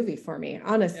this movie for me,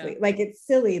 honestly. Yeah. Like it's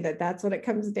silly that that's what it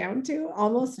comes down to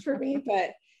almost for me,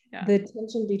 but yeah. The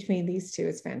tension between these two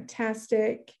is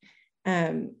fantastic.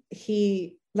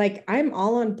 He like I'm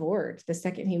all on board the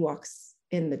second he walks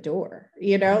in the door,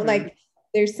 you know, Mm-hmm. like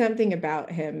there's something about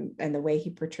him and the way he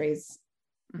portrays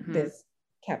Mm-hmm. this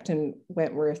Captain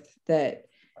Wentworth that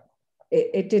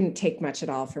it didn't take much at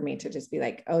all for me to just be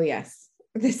like, oh yes,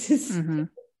 this is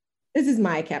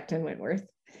my Captain Wentworth.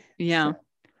 Yeah.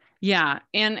 Yeah.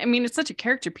 And I mean, it's such a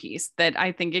character piece that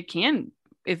I think it can,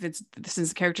 since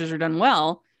the characters are done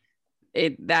well,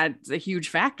 that's a huge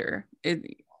factor.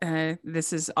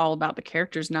 This is all about the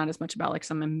characters, not as much about like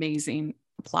some amazing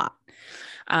plot.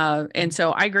 And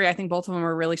so I agree. I think both of them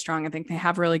are really strong. I think they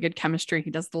have really good chemistry.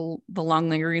 He does the long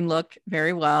lingering look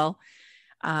very well.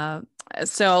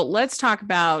 So let's talk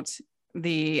about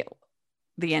the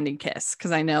ending kiss,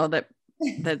 because I know that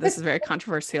this is very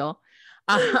controversial.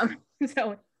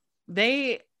 So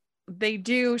they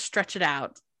do stretch it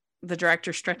out. The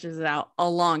director stretches it out a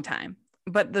long time.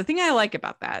 But the thing I like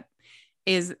about that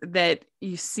is that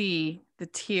you see the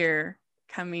tear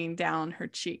coming down her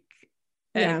cheek.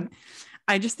 And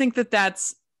I just think that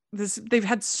that's this, they've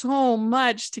had so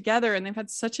much together and they've had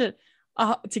such a,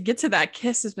 to get to that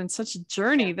kiss has been such a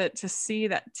journey that to see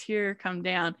that tear come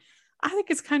down, I think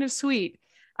it's kind of sweet.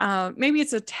 Maybe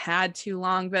it's a tad too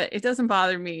long, but it doesn't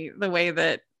bother me the way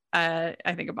that I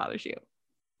think it bothers you.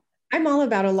 I'm all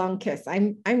about a long kiss.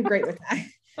 I'm great with that.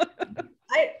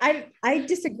 I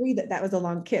disagree that was a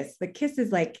long kiss. The kiss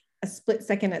is like a split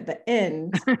second at the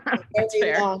end, a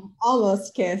very long,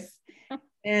 almost kiss.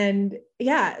 And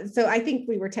yeah, so I think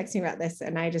we were texting about this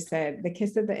and I just said the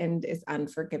kiss at the end is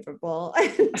unforgivable.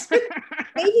 Maybe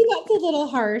that's a little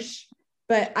harsh,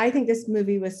 but I think this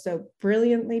movie was so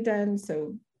brilliantly done,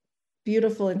 so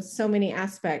beautiful in so many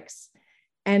aspects.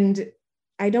 And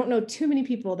I don't know too many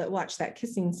people that watch that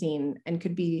kissing scene and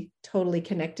could be totally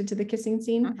connected to the kissing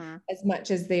scene as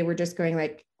much as they were just going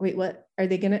like, wait, what are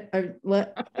they gonna,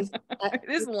 what is it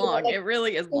is long. Like, it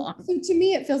really is long. So to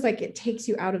me, it feels like it takes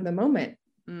you out of the moment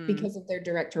because of their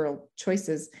directorial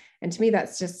choices. And to me,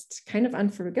 that's just kind of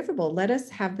unforgivable. Let us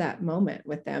have that moment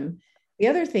with them. The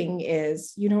other thing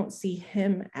is you don't see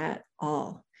him at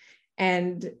all.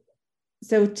 And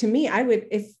so to me, I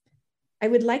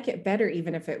would like it better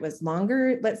even if it was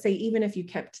longer. Let's say even if you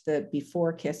kept the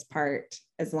before kiss part,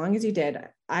 as long as you did,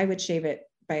 I would shave it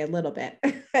by a little bit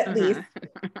at least.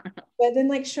 But then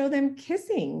like show them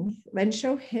kissing, then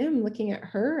show him looking at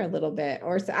her a little bit.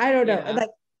 Or so I don't know. Like,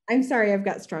 I'm sorry, I've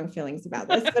got strong feelings about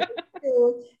this, but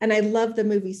and I love the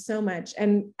movie so much.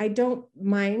 And I don't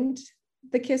mind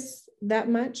the kiss that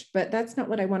much, but that's not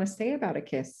what I want to say about a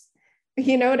kiss.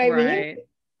 You know what I mean?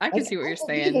 I can see what you're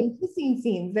saying. Kissing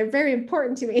scenes, they're very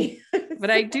important to me.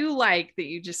 But I do like that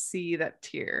you just see that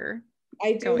tear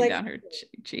going down her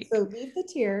cheek. So leave the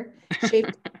tear, shape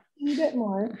it a bit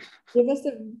more, give us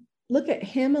a look at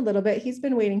him a little bit. He's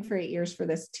been waiting for 8 years for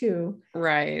this too.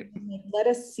 Right. Let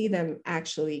us see them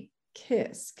actually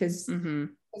kiss, because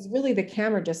really the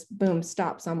camera just boom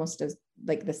stops almost as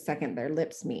like the second their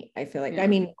lips meet. I feel like, I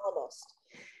mean, almost.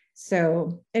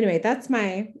 So anyway, that's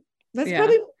probably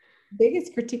the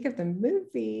biggest critique of the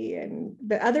movie,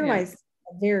 but otherwise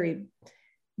a very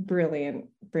brilliant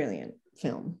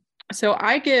film. So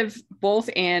I give both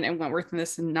Anne and Wentworth in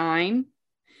this a 9.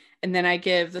 And then I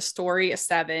give the story a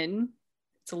 7.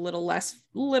 It's a little less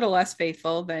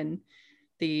faithful than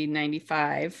the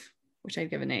 95, which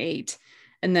I'd given an 8.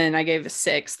 And then I gave a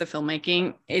 6, the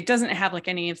filmmaking. It doesn't have like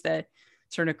any of the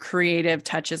sort of creative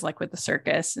touches like with the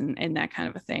circus and that kind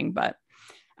of a thing. But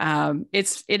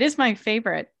it is my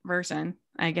favorite version.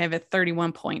 I gave it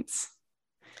 31 points.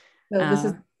 So this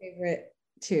is my favorite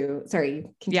too. Sorry,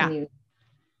 continue.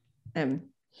 Yeah.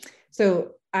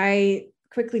 So I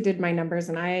quickly did my numbers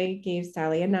and I gave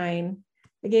Sally a 9.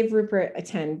 I gave Rupert a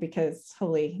 10 because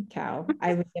holy cow,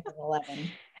 I would give an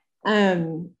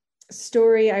 11.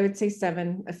 Story, I would say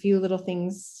 7. A few little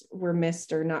things were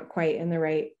missed or not quite in the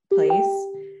right place.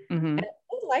 And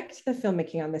I liked the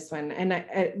filmmaking on this one. And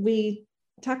we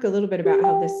talk a little bit about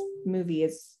how this movie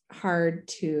is hard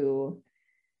to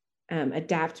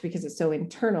adapt because it's so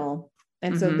internal.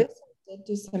 And so this did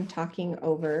do some talking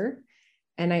over,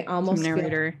 and I almost some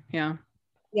narrator,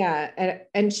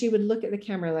 and she would look at the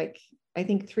camera, like I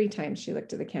think 3 times she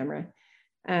looked at the camera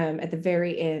at the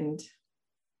very end.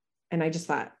 And I just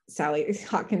thought Sally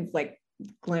Hawkins like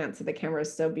glance at the camera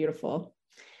is so beautiful.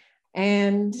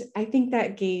 And I think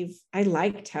that I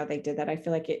liked how they did that. I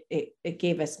feel like it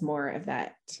gave us more of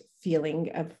that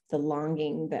feeling of the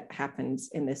longing that happens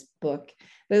in this book.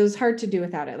 But it was hard to do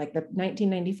without it. Like the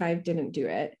 1995 didn't do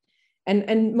it.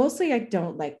 And mostly I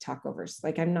don't like talkovers.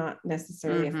 Like I'm not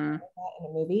necessarily a fan of that in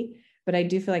a movie, but I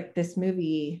do feel like this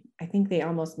movie, I think they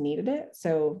almost needed it.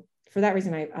 So for that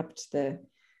reason, I upped the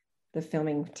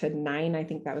filming to 9. I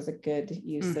think that was a good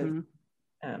use of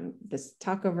this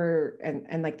talkover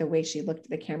and like the way she looked at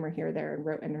the camera here, there, and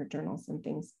wrote in her journals and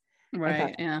things.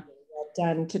 Right. Yeah. Well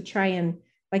done to try and,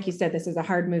 like you said, this is a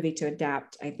hard movie to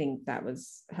adapt. I think that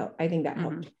helped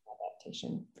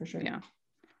adaptation for sure. Yeah.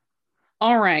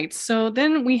 All right. So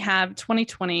then we have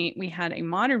 2020. We had a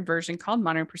modern version called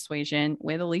Modern Persuasion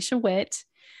with Alicia Witt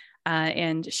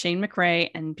and Shane McRae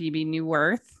and BB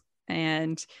Newworth.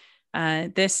 And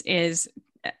this is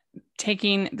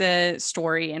taking the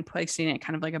story and placing it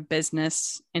kind of like a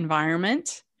business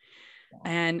environment.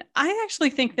 And I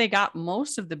actually think they got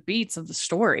most of the beats of the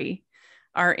story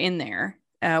are in there,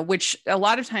 which a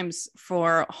lot of times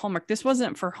for Hallmark, this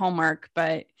wasn't for Hallmark,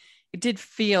 but it did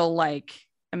feel like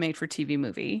a made for TV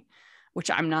movie, which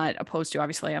I'm not opposed to.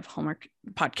 Obviously I have a Hallmark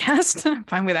podcast. I'm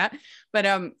fine with that, but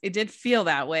it did feel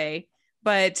that way.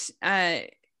 But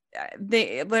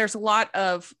there's a lot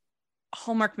of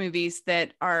Hallmark movies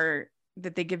that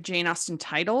they give Jane Austen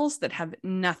titles that have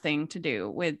nothing to do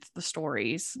with the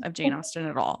stories of Jane Austen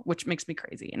at all, which makes me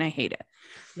crazy and I hate it.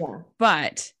 Yeah.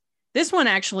 But this one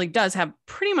actually does have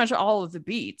pretty much all of the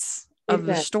beats of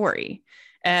the story.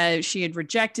 She had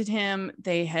rejected him.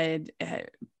 They had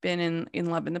been in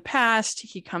love in the past.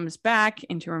 He comes back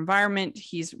into her environment.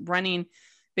 He's running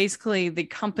basically the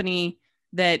company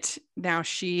that now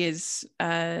she's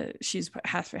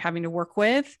having to work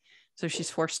with. So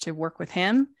she's forced to work with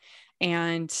him.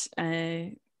 And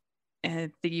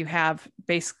you have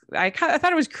basically, I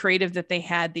thought it was creative that they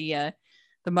had the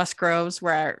Musgroves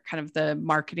were kind of the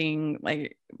marketing,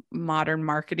 like modern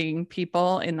marketing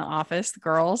people in the office, the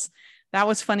girls. That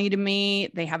was funny to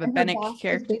me. They have a Bennett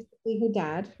character. Basically her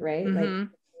dad, right? Like,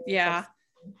 yeah.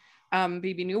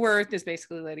 BB Newworth is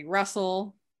basically Lady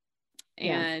Russell.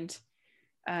 And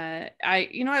I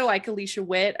like Alicia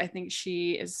Witt. I think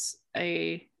she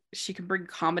can bring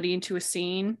comedy into a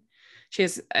scene.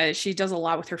 She does a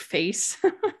lot with her face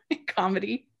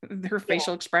comedy, her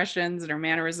facial expressions and her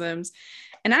mannerisms.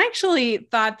 And I actually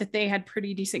thought that they had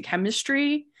pretty decent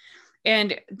chemistry.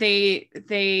 And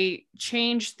they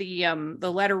changed the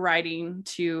letter writing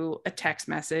to a text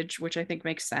message, which I think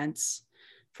makes sense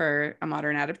for a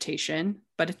modern adaptation,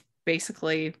 but it's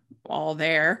basically all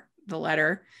there, the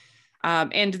letter.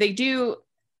 And they do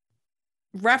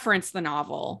reference the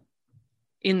novel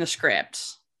in the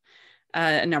script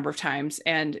a number of times.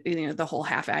 And, the whole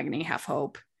half agony, half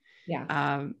hope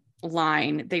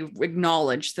line, they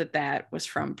acknowledged that was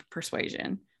from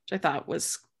Persuasion, which I thought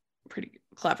was pretty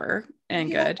clever and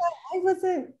good. I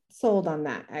wasn't sold on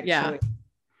that actually,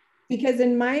 because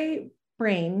in my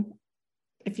brain,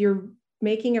 if you're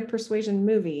making a Persuasion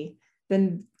movie,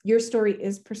 then your story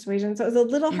is Persuasion. So it was a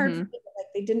little hard for me, like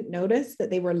they didn't notice that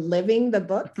they were living the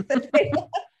book that they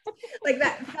like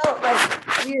that felt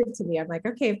like weird to me. I'm like,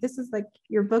 okay, if this is like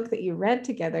your book that you read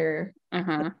together, I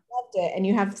loved it, and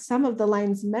you have some of the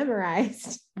lines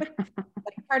memorized, like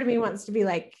part of me wants to be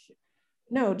like,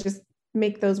 no, just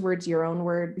make those words your own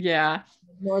word. Yeah.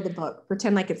 Ignore the book.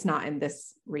 Pretend like it's not in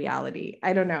this reality.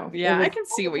 I don't know. Yeah, I can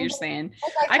see what you're saying.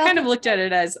 I kind of looked at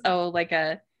it as like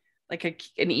an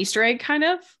Easter egg kind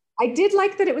of. I did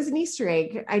like that it was an Easter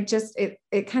egg. I just it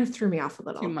kind of threw me off a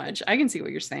little. Too much. I can see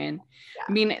what you're saying. Yeah.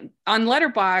 I mean, on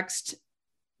Letterboxd,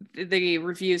 the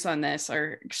reviews on this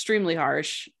are extremely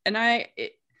harsh, and I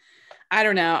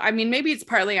don't know. I mean, maybe it's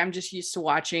partly I'm just used to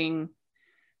watching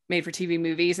made for TV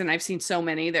movies, and I've seen so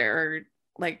many that are,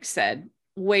 like said,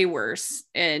 way worse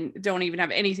and don't even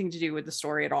have anything to do with the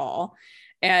story at all.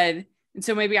 And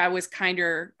so maybe I was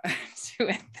kinder to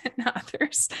it than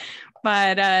others,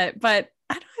 but I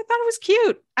thought it was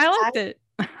cute. I liked it.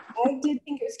 I did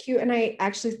think it was cute, and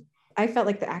I felt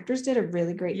like the actors did a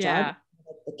really great job.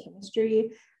 The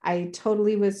chemistry, I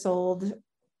totally was sold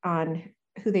on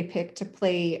who they picked to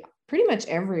play pretty much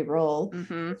every role. It was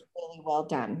really well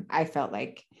done. I felt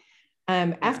like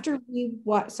After we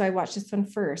watched, so I watched this one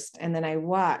first, and then I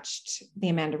watched the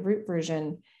Amanda Root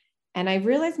version. And I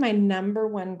realized my number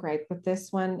one gripe with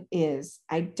this one is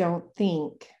I don't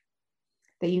think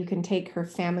that you can take her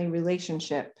family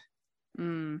relationships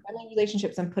and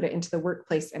put it into the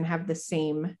workplace and have the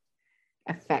same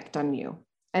effect on you.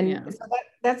 And so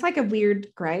that's like a weird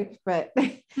gripe, but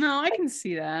no, I can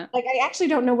see that. Like, I actually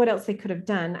don't know what else they could have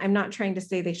done. I'm not trying to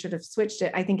say they should have switched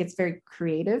it. I think it's very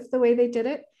creative the way they did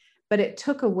it, but it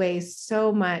took away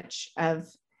so much of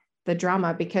the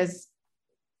drama because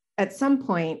at some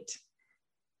point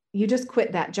you just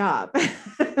quit that job.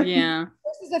 Yeah.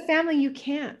 This is a family you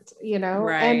can't,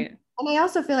 Right. And I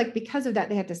also feel like because of that,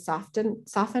 they had to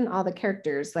soften all the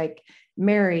characters. Like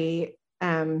Mary,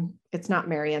 it's not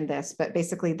Mary in this, but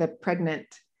basically the pregnant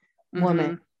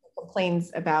woman who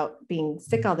complains about being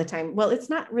sick all the time. Well, it's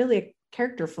not really a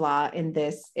character flaw in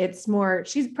this. It's more,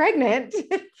 she's pregnant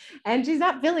and she's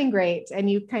not feeling great. And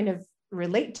you kind of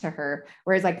relate to her.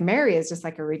 Whereas like Mary is just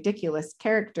like a ridiculous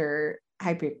character,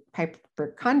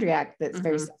 hypochondriac that's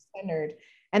very self-centered.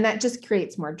 And that just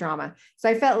creates more drama. So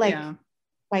I felt like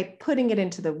by putting it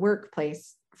into the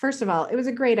workplace, first of all, it was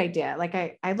a great idea. Like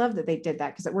I love that they did that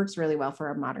because it works really well for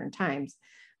our modern times,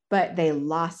 but they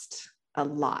lost a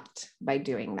lot by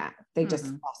doing that. They just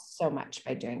lost so much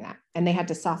by doing that. And they had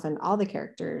to soften all the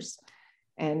characters.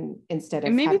 And instead of,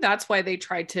 and maybe that's why they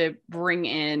tried to bring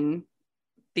in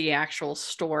the actual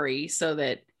story so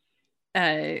that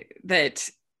that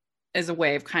as a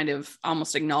way of kind of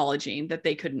almost acknowledging that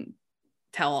they couldn't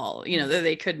tell all, that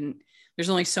they couldn't, there's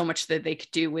only so much that they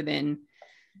could do within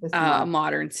a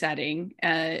modern setting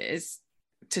is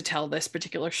to tell this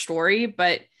particular story.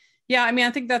 But yeah, I mean,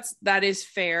 I think that is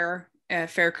fair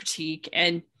critique.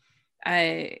 And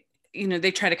they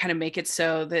try to kind of make it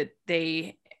so that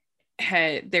they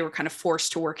were kind of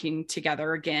forced to working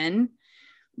together again.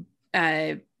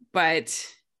 But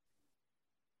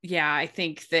yeah, I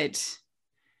think that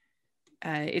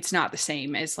it's not the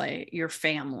same as like your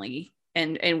family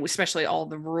and especially all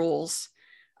the rules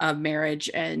of marriage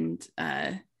and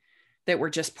that were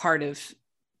just part of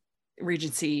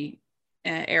Regency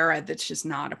era that's just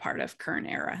not a part of current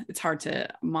era. It's hard to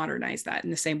modernize that in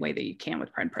the same way that you can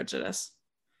with Pride and Prejudice.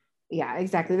 Yeah,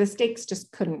 exactly. The stakes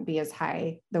just couldn't be as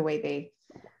high the way they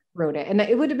wrote it. And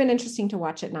it would have been interesting to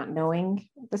watch it not knowing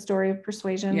the story of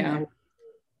Persuasion and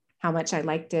how much I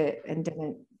liked it and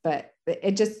didn't, but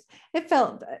it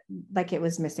felt like it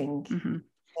was missing.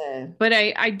 But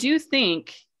I do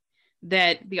think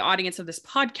that the audience of this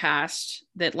podcast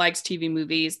that likes TV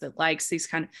movies, that likes these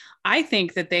I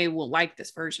think that they will like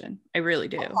this version. I really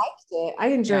do. I liked it. I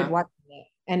enjoyed watching it.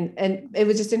 And it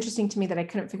was just interesting to me that I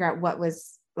couldn't figure out what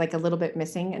was like a little bit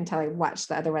missing until I watched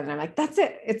the other one. And I'm like, that's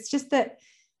it. It's just that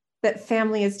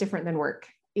family is different than work,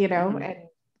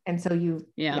 and so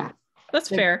that's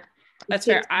fair. That's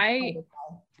fair.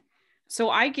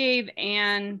 So I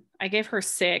gave her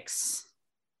 6.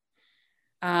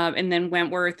 And then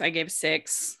Wentworth, I gave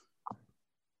 6.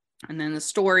 And then the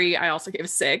story, I also gave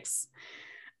 6.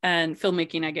 And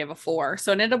filmmaking, I gave a 4.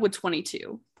 So it ended up with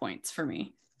 22 points for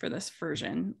me for this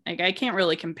version. Like I can't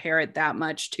really compare it that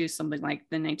much to something like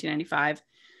the 1995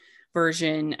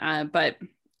 version. But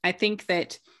I think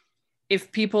that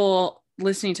if people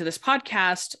listening to this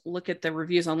podcast look at the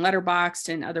reviews on Letterboxd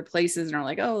and other places and are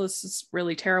like, oh, this is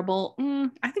really terrible,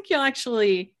 I think you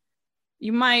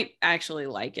might actually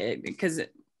like it because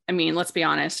I mean, let's be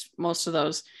honest, most of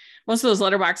those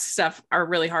Letterboxd stuff are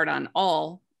really hard on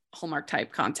all Hallmark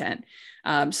type content.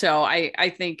 So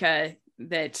I think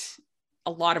that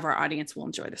a lot of our audience will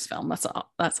enjoy this film. That's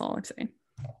all I'm saying.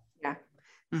 Yeah.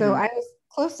 So I was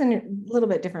close and a little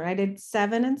bit different. I did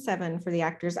 7 and 7 for the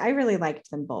actors. I really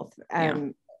liked them both.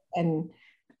 And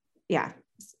I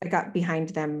got behind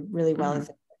them really well as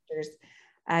actors.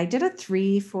 I did a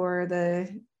 3 for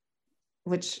the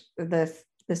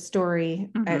story,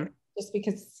 just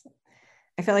because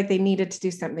I felt like they needed to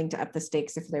do something to up the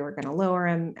stakes if they were going to lower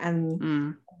them.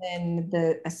 And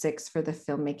then a 6 for the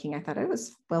filmmaking. I thought it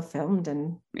was well filmed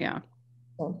and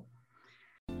so.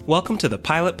 Welcome to the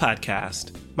Pilot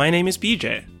Podcast. My name is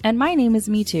BJ. And my name is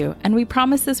Me Too. And we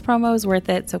promise this promo is worth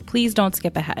it, so please don't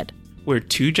skip ahead. We're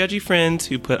 2 judgy friends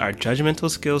who put our judgmental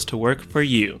skills to work for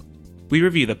you. We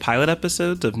review the pilot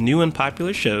episodes of new and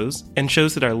popular shows and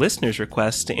shows that our listeners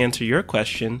request to answer your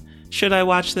question, should I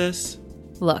watch this?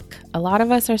 Look, a lot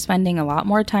of us are spending a lot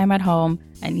more time at home,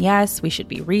 and yes, we should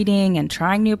be reading and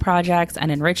trying new projects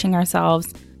and enriching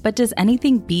ourselves, but does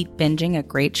anything beat binging a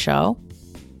great show?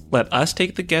 Let us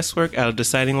take the guesswork out of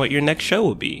deciding what your next show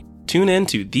will be. Tune in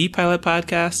to The Pilot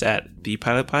Podcast at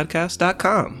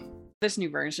thepilotpodcast.com. This new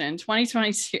version,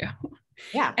 2022.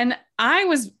 Yeah. And I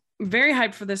was very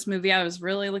hyped for this movie. I was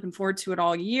really looking forward to it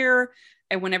all year.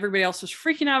 And when everybody else was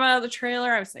freaking out about the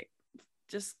trailer, I was like,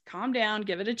 just calm down,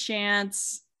 give it a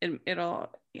chance. It'll,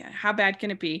 yeah, how bad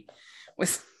can it be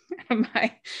with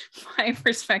my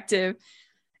perspective?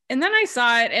 And then I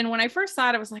saw it. And when I first saw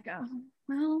it, I was like, oh,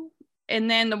 well, and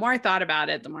then the more I thought about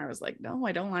it, the more I was like, no,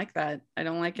 I don't like that. I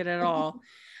don't like it at all.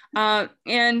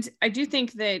 And I do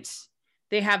think that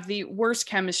they have the worst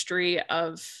chemistry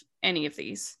of any of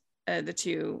these, the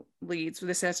two leads.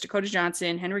 This has Dakota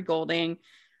Johnson, Henry Golding,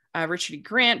 Richard E.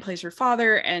 Grant plays her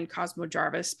father, and Cosmo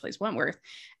Jarvis plays Wentworth.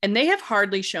 And they have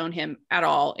hardly shown him at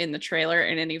all in the trailer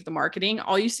and any of the marketing.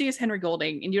 All you see is Henry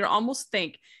Golding, and you'd almost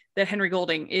think that Henry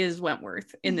Golding is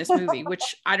Wentworth in this movie,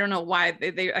 which I don't know why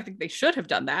I think they should have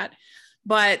done that,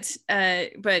 but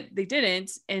they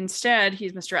didn't. Instead,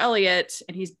 he's Mr. Elliot,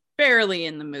 and he's barely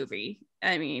in the movie.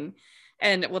 I mean,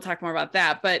 and we'll talk more about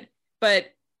that, but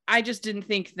I just didn't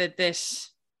think that this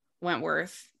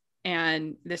Wentworth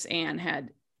and this Anne had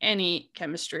any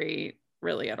chemistry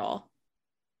really at all.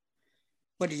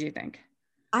 What did you think?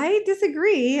 I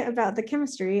disagree about the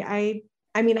chemistry. I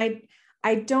mean,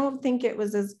 I don't think it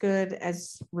was as good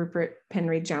as Rupert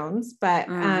Penry Jones, but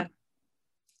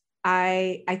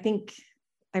I think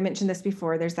I mentioned this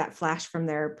before. There's that flash from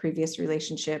their previous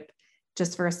relationship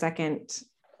just for a second,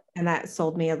 and that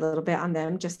sold me a little bit on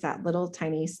them, just that little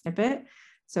tiny snippet.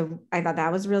 So I thought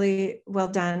that was really well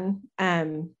done.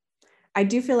 I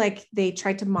do feel like they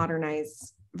tried to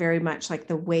modernize very much like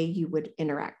the way you would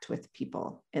interact with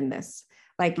people in this.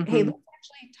 Like, hey, let's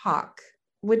actually talk,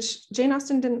 which Jane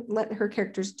Austen didn't let her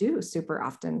characters do super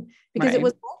often because it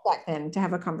was hard back then to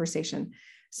have a conversation.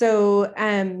 So,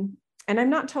 and I'm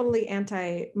not totally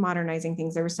anti-modernizing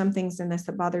things. There were some things in this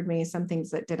that bothered me, some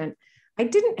things that didn't. I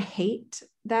didn't hate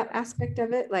that aspect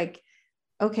of it. Like,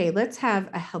 okay, let's have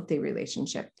a healthy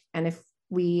relationship. And if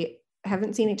we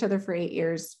haven't seen each other for 8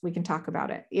 years, we can talk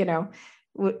about it, you know,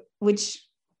 which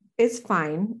is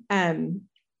fine. I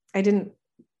didn't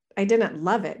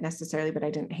love it necessarily, but I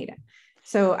didn't hate it.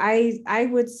 So I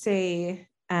would say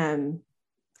I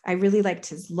really liked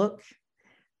his look.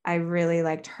 I really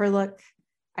liked her look.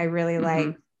 I really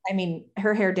liked, I mean,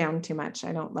 her hair down too much.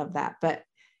 I don't love that,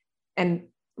 and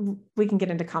we can get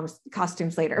into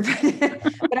costumes later, but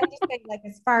I'm just saying, like,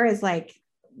 as far as like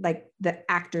the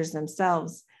actors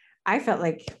themselves, I felt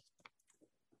like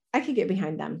I could get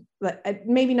behind them, but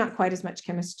maybe not quite as much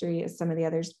chemistry as some of the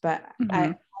others, but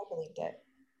I believed it.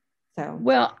 So,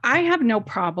 well, I have no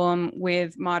problem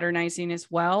with modernizing as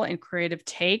well and creative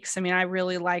takes. I mean, I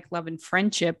really like Love and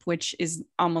Friendship, which is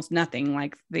almost nothing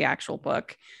like the actual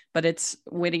book, but it's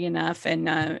witty enough and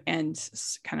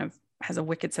kind of has a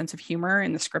wicked sense of humor,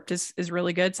 and the script is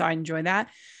really good. So I enjoy that.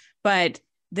 But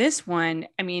this one,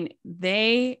 I mean,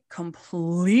 they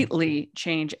completely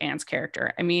change Anne's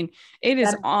character. I mean, it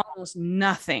is almost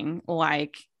nothing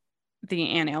like the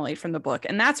Anne Elliot from the book.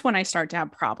 And that's when I start to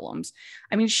have problems.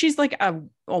 I mean, she's like a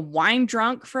wine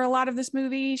drunk for a lot of this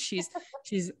movie. She's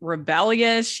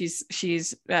rebellious. She's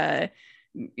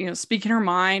speaking her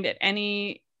mind at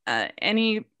any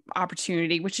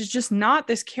opportunity, which is just not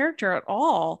this character at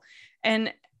all.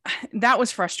 And that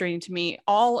was frustrating to me.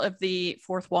 All of the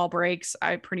fourth wall breaks,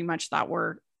 I pretty much thought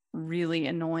were really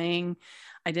annoying.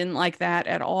 I didn't like that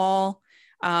at all.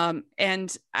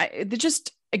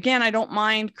 Again, I don't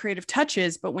mind creative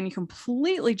touches, but when you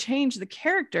completely change the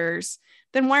characters,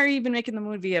 then why are you even making the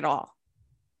movie at all?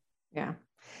 Yeah.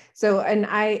 So, and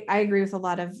I agree with a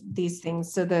lot of these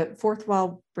things. So the fourth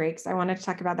wall breaks, I wanted to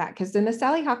talk about that because in the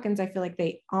Sally Hawkins, I feel like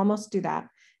they almost do that,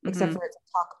 except for it's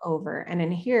a talk over. And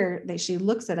in here, she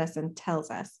looks at us and tells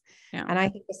us. Yeah. And I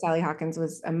think the Sally Hawkins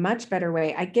was a much better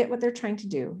way. I get what they're trying to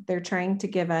do. They're trying to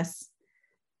give us.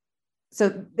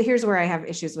 So here's where I have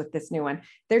issues with this new one.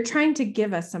 They're trying to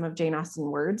give us some of Jane Austen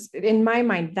words. In my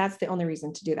mind, that's the only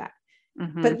reason to do that.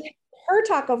 But her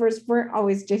talkovers weren't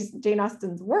always Jane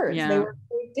Austen's words. Yeah. They were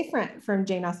very different from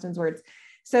Jane Austen's words.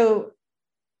 So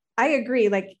I agree.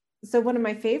 Like, so one of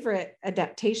my favorite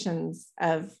adaptations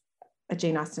of a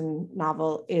Jane Austen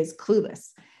novel is Clueless.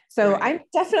 So I'm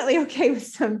definitely okay with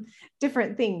some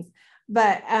different things,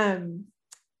 but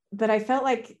I felt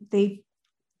like they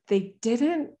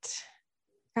didn't,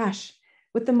 gosh,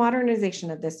 with the modernization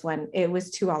of this one, it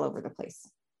was too all over the place.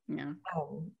 Yeah.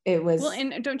 It was. Well,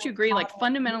 and don't you agree, like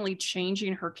fundamentally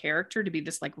changing her character to be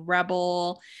this like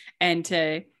rebel and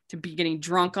to be getting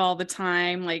drunk all the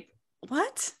time? Like,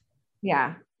 what?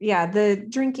 Yeah. Yeah. The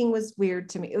drinking was weird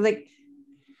to me. Like,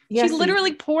 yes, she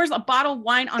literally pours a bottle of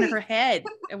wine on her head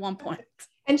at one point.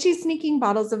 And she's sneaking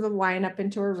bottles of the wine up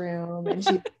into her room. And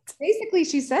she basically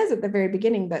says at the very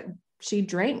beginning that she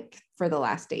drank for the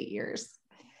last 8 years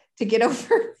to get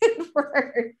over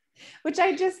Edward, which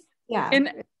I just, yeah.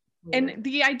 And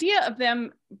the idea of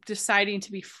them deciding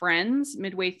to be friends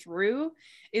midway through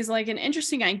is like an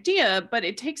interesting idea, but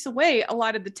it takes away a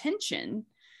lot of the tension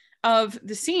of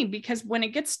the scene, because when it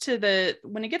gets to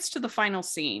the final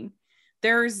scene,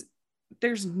 there's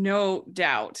no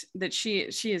doubt that she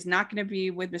is not going to be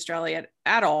with Mr. Elliot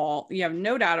at all. You have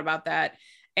no doubt about that.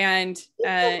 And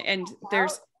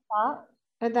there's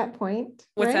at that point,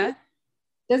 what's right? that?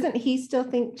 Doesn't he still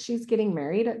think she's getting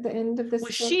married at the end of this?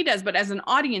 Well, she does, but as an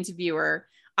audience viewer,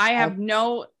 I have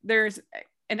and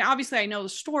obviously I know the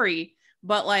story,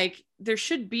 but like there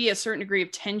should be a certain degree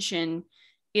of tension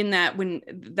in that when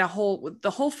the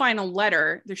whole final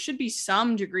letter, there should be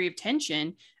some degree of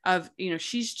tension of,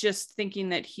 she's just thinking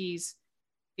that he's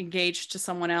engaged to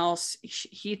someone else.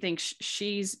 He thinks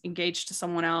she's engaged to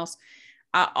someone else,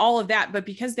 all of that. But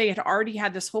because they had already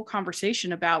had this whole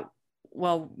conversation about,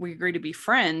 well, we agree to be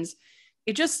friends,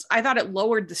 I thought it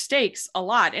lowered the stakes a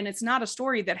lot. And it's not a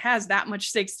story that has that much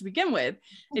stakes to begin with.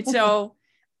 And so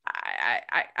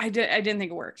I didn't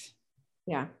think it worked.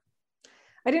 Yeah.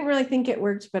 I didn't really think it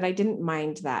worked, but I didn't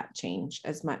mind that change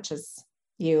as much as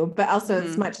you, but also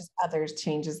as much as others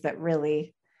changes that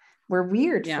really were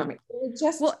weird for me.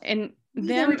 And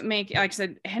like I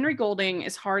said, Henry Golding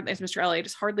as Mr. Elliot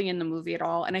is hardly in the movie at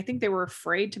all. And I think they were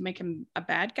afraid to make him a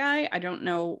bad guy. I don't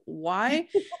know why.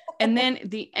 And then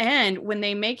the end, when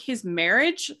they make his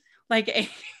marriage like a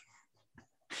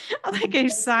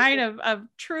sign of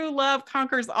true love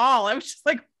conquers all, I was just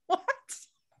like, what?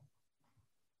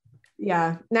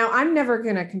 Yeah. Now I'm never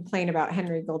going to complain about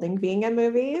Henry Golding being a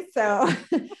movie. So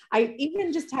I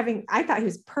thought he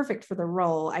was perfect for the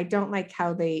role. I don't like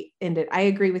how they ended. I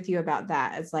agree with you about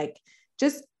that. It's like,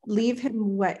 just leave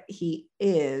him what he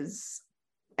is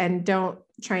and don't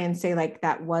try and say like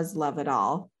that was love at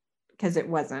all, because it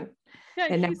wasn't.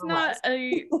 Yeah, he's not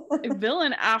a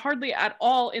villain hardly at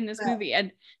all in this movie.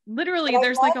 And literally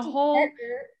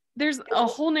there's a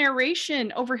whole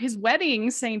narration over his wedding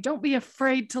saying, don't be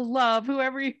afraid to love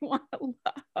whoever you want to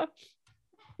love.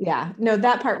 Yeah, no,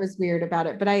 that part was weird about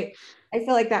it, but I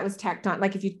feel like that was tacked on.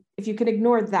 Like if you could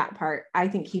ignore that part, I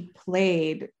think he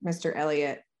played Mr.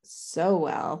 Elliot so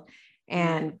well.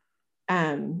 And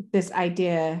this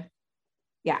idea,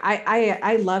 yeah,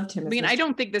 I loved him. I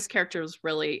don't think this character was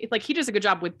really like, he does a good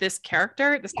job with this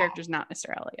character. This character's not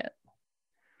Mr. Elliot.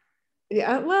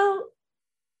 Yeah, well,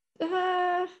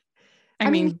 I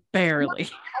mean, barely.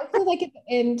 I feel like at the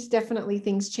end, definitely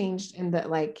things changed in that,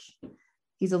 like,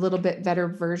 he's a little bit better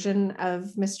version of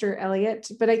Mr. Elliot.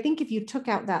 But I think if you took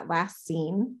out that last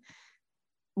scene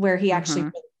where he actually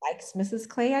really likes Mrs.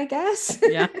 Clay, I guess.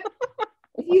 Yeah.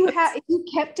 if you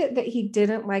kept it that he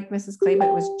didn't like Mrs. Clay,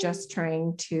 but was just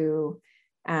trying to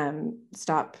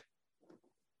stop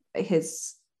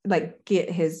his, like, get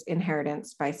his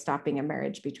inheritance by stopping a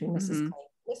marriage between Mrs. Clay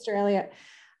and Mr. Elliot,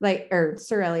 or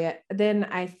Sir Elliot, then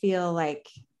I feel like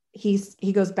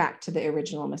he goes back to the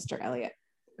original Mr. Elliot.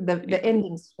 The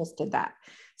endings twisted that.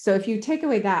 So if you take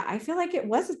away that, I feel like it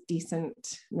was a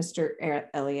decent Mr.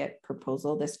 Elliot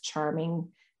proposal, this charming,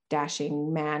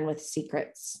 dashing man with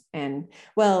secrets. And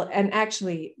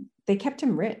actually they kept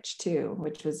him rich too,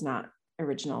 which was not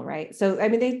original, right? So I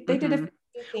mean, they did a few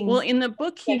things. Well, in the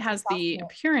book, he has the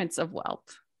appearance of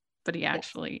wealth, but he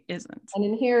actually isn't. And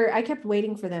in here, I kept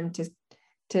waiting for them to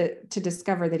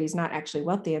discover that he's not actually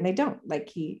wealthy, and they don't. Like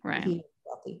he's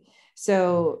wealthy.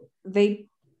 So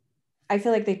I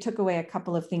feel like they took away a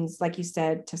couple of things, like you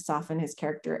said, to soften his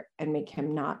character and make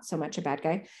him not so much a bad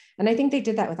guy. And I think they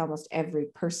did that with almost every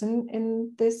person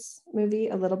in this movie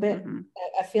a little bit,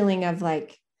 a feeling of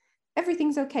like,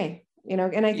 everything's okay, and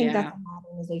I think that's a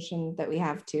modernization that we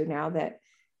have too now, that,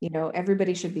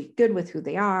 everybody should be good with who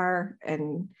they are.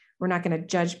 And we're not going to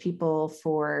judge people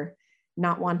for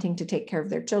not wanting to take care of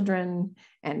their children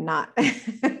and not,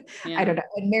 I don't know,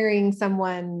 and marrying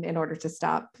someone in order to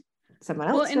stop someone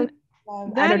else.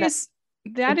 Well,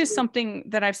 that is something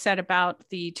that I've said about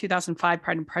the 2005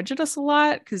 Pride and Prejudice a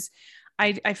lot, because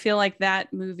I feel like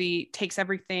that movie takes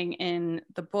everything in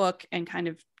the book and kind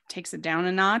of takes it down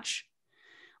a notch.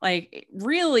 Like,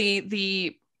 really,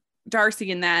 the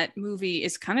Darcy in that movie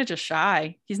is kind of just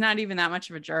shy. He's not even that much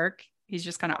of a jerk. He's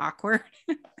just kind of awkward.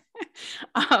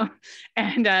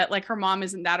 Like, her mom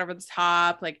isn't that over the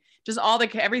top. Like, just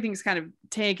everything's kind of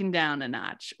taken down a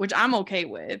notch, which I'm okay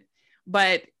with.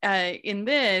 But in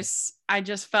this, I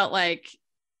just felt like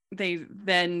they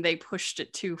pushed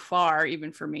it too far,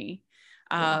 even for me.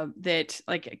 That,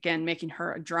 like, again, making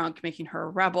her a drunk, making her a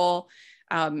rebel,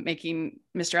 making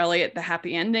Mr. Elliot the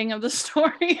happy ending of the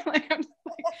story.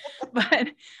 but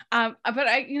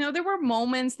I, there were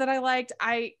moments that I liked.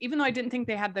 Even though I didn't think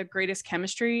they had the greatest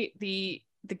chemistry, the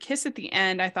kiss at the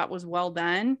end I thought was well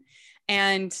done.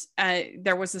 And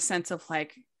there was a sense of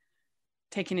like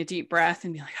taking a deep breath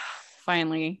and be like, oh,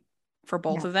 finally, for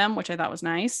both of them, which I thought was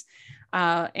nice.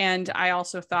 And I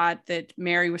also thought that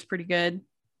Mary was pretty good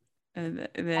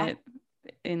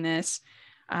in this.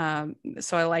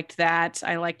 So I liked that.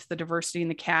 I liked the diversity in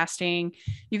the casting.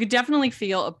 You could definitely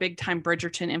feel a big time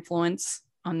Bridgerton influence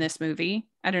on this movie.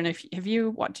 I don't know if did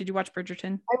you watch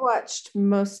Bridgerton? I watched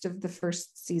most of the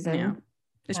first season. Yeah.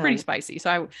 It's pretty spicy. So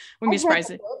I wouldn't be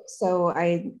surprised. So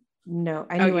I knew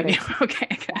what it was. Okay,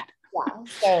 good. Yeah.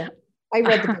 So I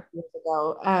read the book years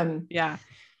ago. Yeah.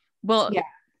 Well,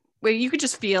 you could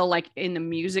just feel like in the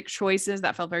music choices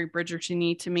that felt very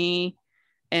Bridgerton-y to me,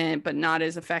 but not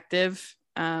as effective.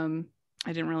 I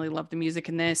didn't really love the music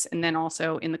in this. And then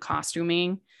also in the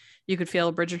costuming, you could feel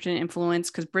a Bridgerton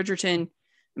influence because Bridgerton,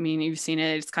 I mean, you've seen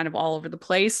it, it's kind of all over the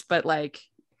place, but like,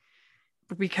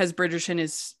 because Bridgerton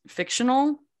is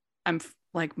fictional, I'm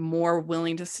like more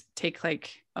willing to take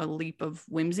like a leap of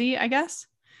whimsy, I guess,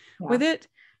 with it.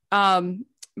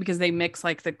 Because they mix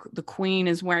like the queen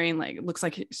is wearing like, it looks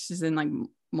like she's in like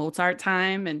Mozart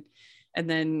time. And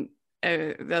then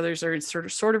the others are in sort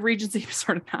of Regency,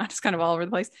 sort of not, it's kind of all over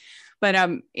the place. But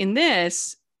in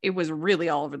this, it was really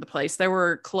all over the place. There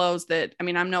were clothes that, I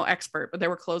mean, I'm no expert, but there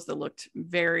were clothes that looked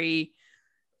very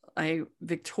like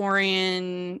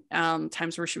Victorian,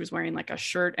 times where she was wearing like a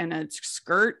shirt and a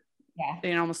skirt. Yeah.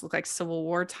 They almost look like Civil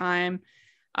War time.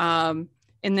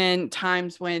 And then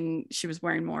times when she was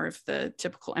wearing more of the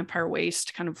typical Empire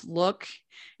waist kind of look.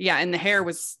 Yeah. And the hair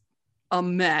was a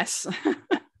mess.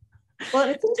 Well,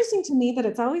 it's interesting to me that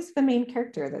it's always the main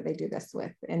character that they do this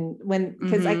with. And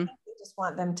because I think they just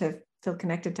want them to feel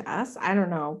connected to us. I don't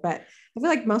know, but I feel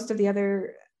like most of the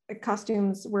other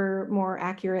costumes were more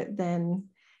accurate than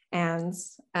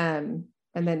Anne's. And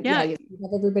then you have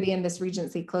everybody in this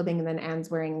Regency clothing, and then Anne's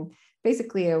wearing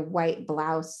basically a white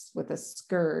blouse with a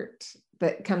skirt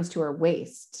that comes to her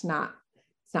waist. It's not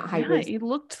high waist. It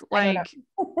looked like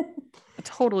a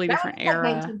totally different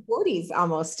era. Like 1940s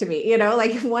almost to me,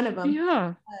 like one of them.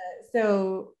 Yeah.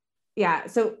 So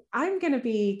I'm going to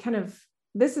be kind of,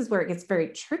 this is where it gets very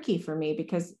tricky for me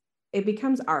because it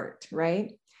becomes art,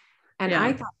 right? And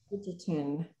I thought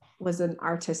Bridgerton was an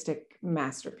artistic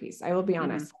masterpiece. I will be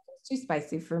honest. It's too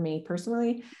spicy for me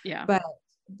personally. Yeah. But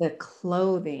the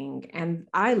clothing, and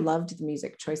I loved the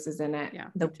music choices in it. Yeah,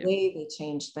 the way they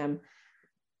changed them.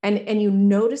 And you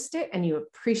noticed it and you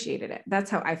appreciated it.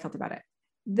 That's how I felt about it.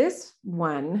 This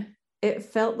one, it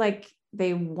felt like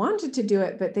they wanted to do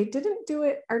it, but they didn't do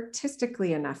it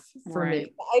artistically enough for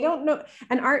me. I don't know.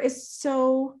 And art is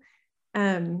so,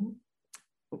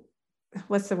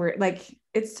 what's the word? Like,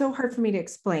 it's so hard for me to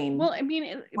explain. Well, I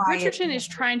mean, Bridgerton is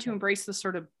trying to embrace the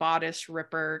sort of bodice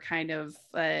ripper kind of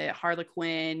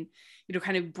Harlequin,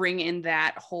 kind of bring in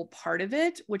that whole part of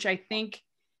it, which I think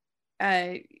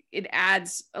it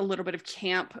adds a little bit of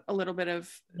camp, a little bit of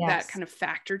that kind of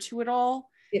factor to it all.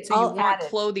 So you want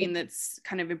clothing that's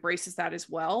kind of embraces that as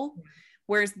well. Yeah.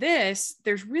 Whereas this,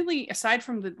 there's really, aside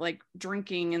from the like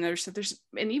drinking and there's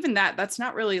and even that's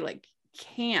not really like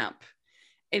camp.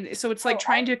 And so it's like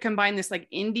trying to combine this like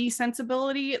indie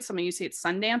sensibility. It's something you see at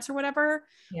Sundance or whatever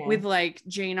with like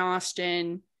Jane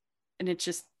Austen, and it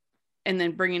just, and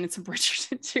then bringing in some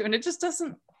Bridgerton too. And it just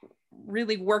doesn't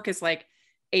really work as like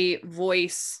a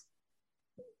voice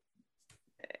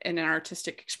and an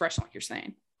artistic expression, like you're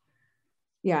saying.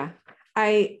 Yeah.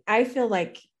 I feel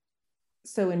like,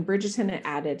 so in Bridgerton it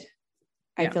added,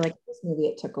 I feel like this movie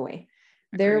it took away.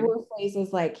 There were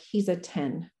phrases like, he's a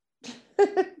 10.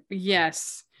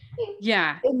 Yes.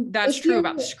 Yeah, that's true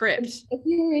about the script. If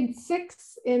you're in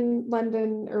 6 in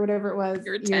London or whatever it was,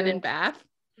 you're a 10 in Bath.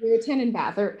 You're a 10 in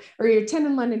Bath, or you're 10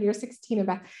 in London, you're 16 in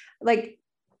Bath. Like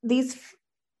these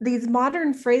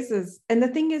modern phrases. And the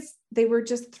thing is, they were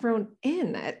just thrown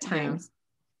in at times.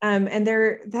 Yeah. And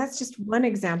that's just one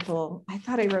example. I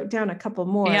thought I wrote down a couple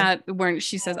more. Yeah, where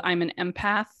she says, I'm an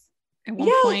empath at one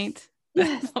point.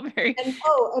 Yes.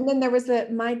 And then there was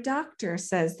my doctor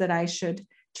says that I should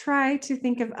try to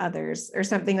think of others or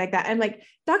something like that. I'm like,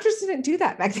 doctors didn't do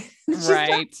that back then.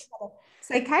 Right.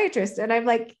 Psychiatrist. And I'm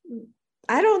like,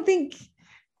 I don't think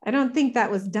that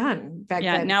was done back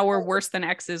then. Now we're worse than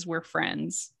exes. We're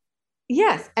friends.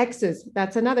 Yes. Exes.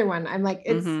 That's another one. I'm like,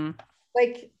 it's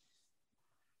like,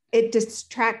 it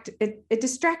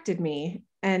distracted me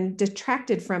and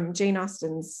detracted from Jane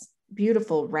Austen's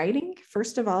beautiful writing,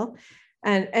 first of all.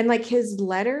 And like his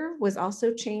letter was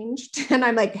also changed. And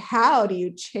I'm like, how do you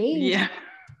change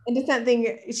into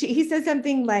something? He says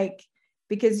something like,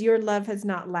 because your love has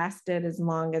not lasted as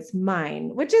long as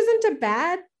mine, which isn't a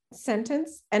bad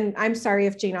sentence. And I'm sorry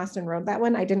if Jane Austen wrote that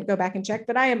one. I didn't go back and check,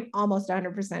 but I am almost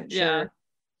 100% sure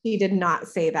he did not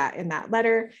say that in that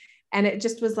letter. And it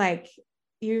just was like,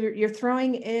 you're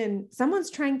throwing in,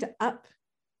 someone's trying to up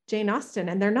Jane Austen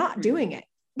and they're not doing it.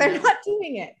 They're not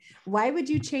doing it. Why would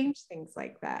you change things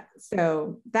like that?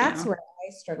 So that's where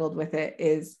I struggled with it,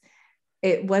 is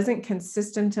it wasn't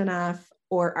consistent enough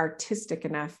or artistic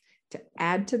enough to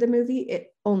add to the movie.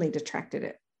 It only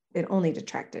detracted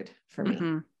for me.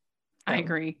 Mm-hmm. I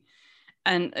agree.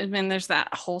 And then there's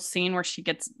that whole scene where she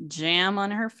gets jam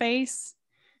on her face.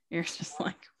 You're just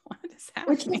like, what is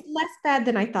happening? Which was less bad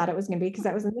than I thought it was going to be, because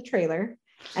that was in the trailer.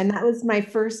 And that was my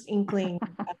first inkling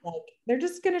of like, they're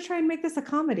just going to try and make this a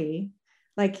comedy,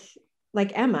 like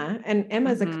Emma. And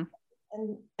Emma's and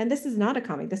this is not a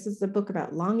comedy. This is a book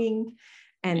about longing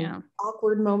and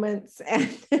awkward moments.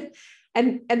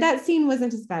 And that scene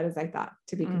wasn't as bad as I thought,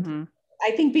 to be completely.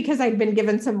 I think because I'd been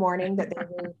given some warning that they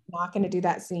were not going to do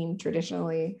that scene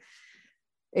traditionally.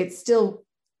 It still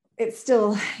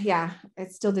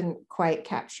didn't quite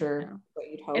capture what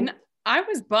you'd hope. And I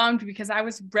was bummed because I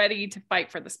was ready to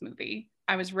fight for this movie.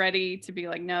 I was ready to be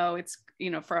like, no, it's,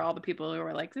 for all the people who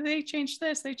were like, they changed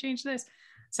this.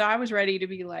 So I was ready to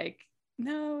be like,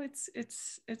 no, it's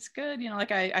good.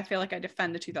 Like I feel like I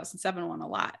defend the 2007 one a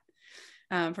lot.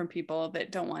 From people that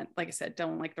don't want, like I said,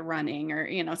 don't like the running, or,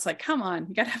 it's like, come on,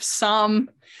 you gotta have some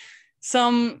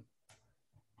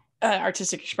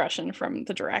artistic expression from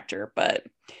the director, but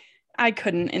I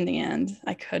couldn't in the end.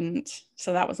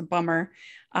 So that was a bummer.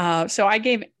 So I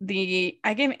gave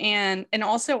Anne, and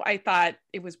also I thought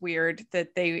it was weird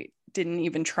that they didn't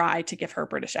even try to give her a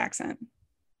British accent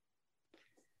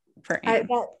for Anne.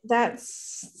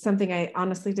 That's something I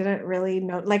honestly didn't really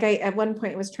know. Like I, at one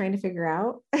point, was trying to figure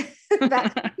out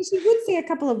that she would say a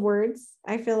couple of words,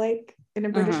 I feel like, in a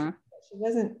British, she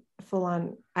wasn't full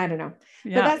on, I don't know.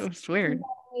 Yeah, it was weird.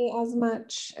 As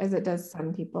much as it does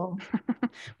some people.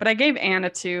 But I gave Anne a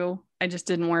 2. It just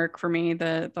didn't work for me.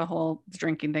 The whole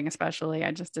drinking thing, especially,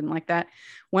 I just didn't like that.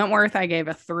 Wentworth, I gave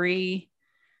a 3.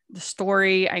 The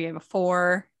story, I gave a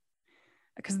 4.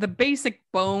 Because the basic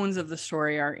bones of the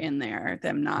story are in there.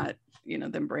 Them not,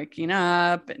 them breaking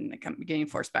up and getting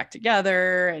forced back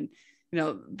together, and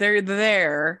they're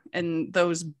there, and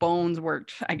those bones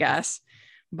worked, I guess.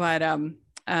 But and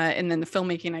then the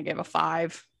filmmaking, I gave a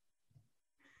 5.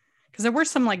 Because there were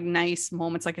some like nice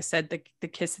moments, like I said, the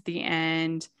kiss at the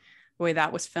end, the way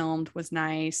that was filmed was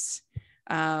nice.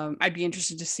 I'd be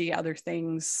interested to see other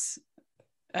things,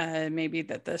 maybe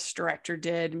that this director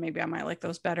did. Maybe I might like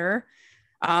those better.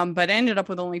 But I ended up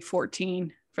with only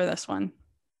 14 for this one.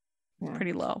 Yeah.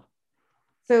 Pretty low.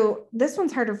 So this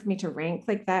one's harder for me to rank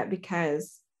like that,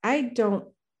 because I don't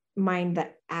mind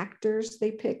the actors they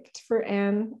picked for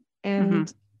Anne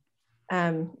and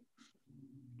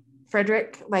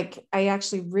Frederick. Like, I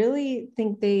actually really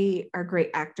think they are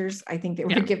great actors. I think they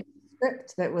were given a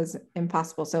script that was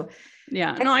impossible. So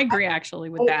I agree actually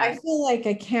with that. I feel like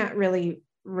I can't really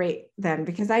rate them,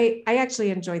 because I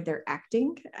actually enjoyed their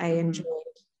acting. I enjoyed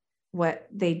what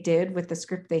they did with the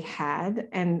script they had,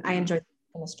 and I enjoyed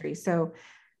the chemistry. So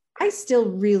I still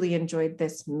really enjoyed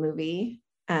this movie.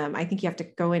 I think you have to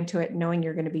go into it knowing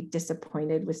you're going to be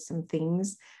disappointed with some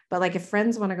things, but like if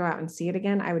friends want to go out and see it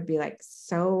again, I would be like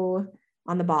so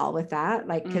on the ball with that.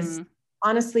 Like, because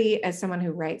honestly, as someone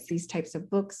who writes these types of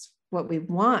books, what we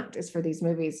want is for these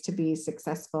movies to be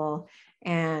successful,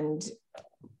 and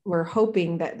we're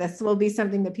hoping that this will be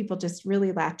something that people just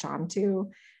really latch on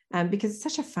to, because it's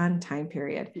such a fun time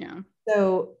period. Yeah.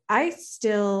 So I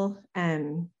still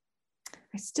felt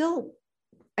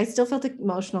an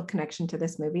emotional connection to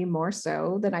this movie, more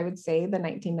so than I would say the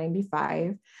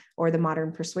 1995 or the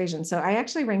Modern Persuasion. So I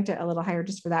actually ranked it a little higher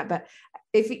just for that. But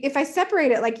if I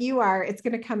separate it like you are, it's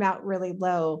going to come out really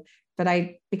low. But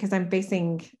because I'm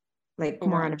basing like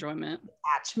more on enjoyment,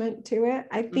 attachment to it,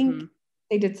 I think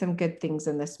they did some good things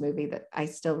in this movie that I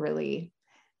still really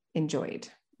enjoyed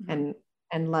and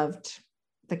loved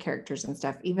the characters and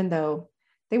stuff, even though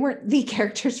they weren't the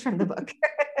characters from the book.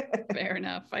 Fair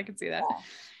enough. I can see that.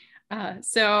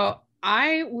 So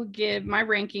I will give my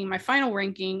ranking. My final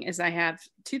ranking is I have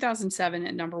 2007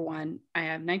 at number 1. I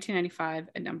have 1995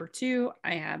 at number 2.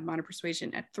 I have Modern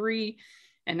Persuasion at 3.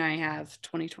 And I have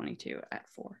 2022 at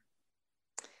 4.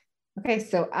 Okay.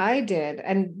 So I did,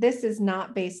 and this is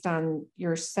not based on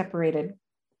your separated.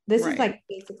 This is like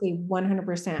basically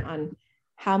 100% on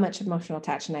how much emotional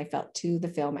attachment I felt to the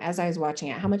film as I was watching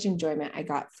it, how much enjoyment I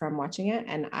got from watching it.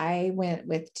 And I went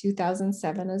with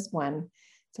 2007 as 1.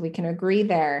 So we can agree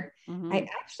there. I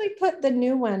actually put the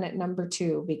new one at number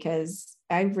 2, because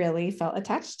I really felt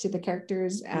attached to the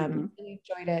characters. Really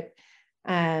enjoyed it.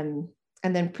 And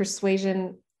then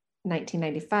Persuasion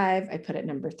 1995, I put at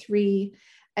number 3.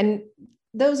 And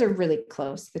those are really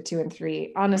close, the 2 and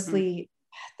 3. Honestly,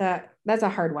 that's a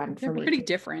hard one for me. They're pretty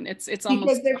different. It's because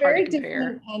almost they're hard very to compare.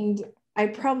 different. And I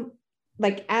probably,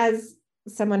 like, as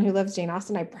someone who loves Jane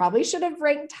Austen, I probably should have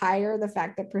ranked higher the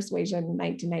fact that Persuasion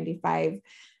 1995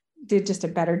 did just a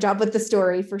better job with the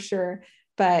story for sure.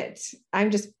 But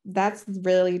that's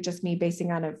really just me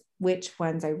basing on of which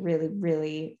ones I really,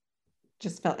 really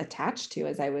just felt attached to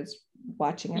as I was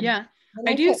watching them. Yeah.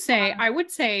 I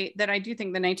would say that I do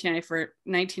think the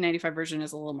 1995 version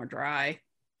is a little more dry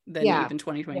than even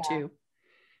 2022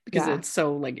 because it's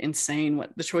so like insane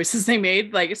what the choices they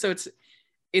made. Like, so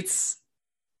it's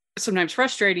sometimes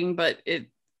frustrating, but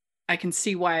I can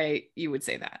see why you would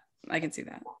say that. I can see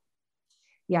that.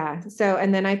 Yeah. So,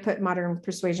 and then I put Modern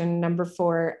Persuasion number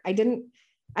 4. I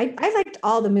liked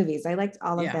all the movies. I liked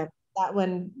all of them. That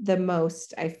one the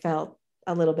most. I felt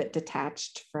a little bit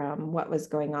detached from what was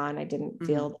going on. I didn't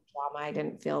feel the drama. I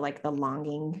didn't feel like the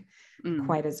longing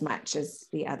quite as much as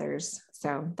the others.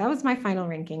 So that was my final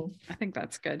ranking. I think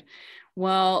that's good.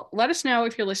 Well, let us know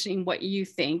if you're listening what you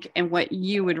think and what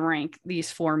you would rank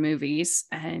these 4 movies.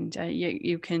 And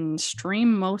you can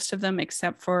stream most of them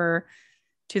except for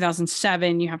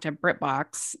 2007. You have to have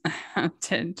BritBox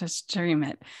to stream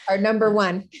it. Our number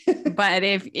 1. But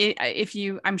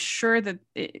I'm sure that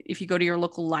if you go to your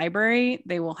local library,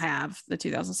 they will have the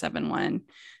 2007 one.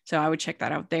 So I would check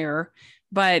that out there.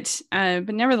 But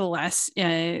nevertheless,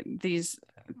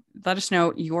 let us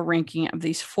know your ranking of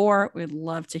these 4. We'd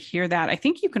love to hear that. I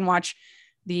think you can watch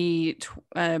the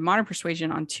Modern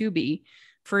Persuasion on Tubi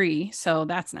free, so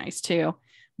that's nice too.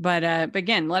 But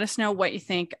again, let us know what you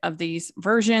think of these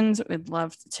versions. We'd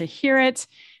love to hear it.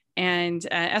 And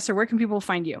Esther, where can people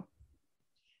find you?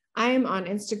 I am on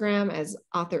Instagram as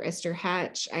author Esther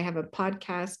Hatch. I have a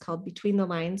podcast called Between the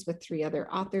Lines with 3 other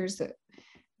authors that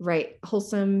write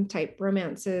wholesome type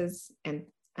romances, and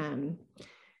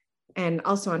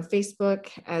also on Facebook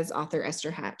as author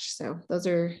Esther Hatch. So those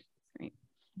are great.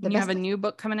 You have a new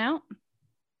book coming out?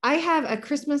 I have a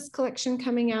Christmas collection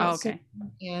coming out soon,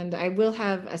 and I will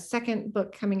have a second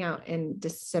book coming out in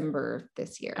December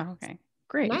this year. Okay,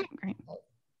 great.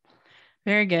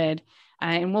 Very good.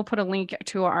 And we'll put a link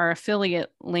to our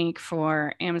affiliate link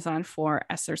for Amazon for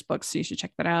Esther's books. So you should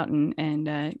check that out. And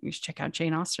you should check out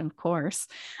Jane Austen, of course.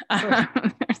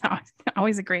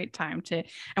 Always a great time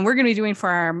and we're going to be doing for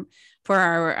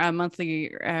our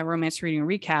monthly romance reading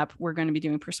recap, we're going to be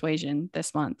doing Persuasion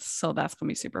this month. So that's going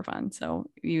to be super fun. So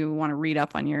you want to read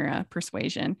up on your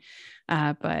Persuasion.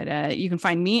 But you can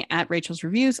find me at Rachel's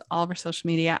Reviews, all of our social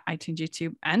media, iTunes,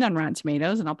 YouTube, and on Rotten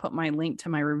Tomatoes. And I'll put my link to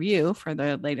my review for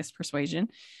the latest Persuasion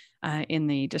in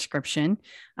the description.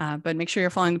 But make sure you're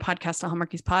following the podcast on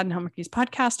Hallmarkies Pod and Hallmarkies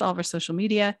Podcast, all of our social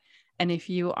media. And if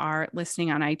you are listening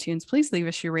on iTunes, please leave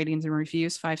us your ratings and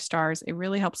reviews, 5 stars. It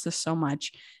really helps us so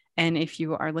much. And if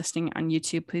you are listening on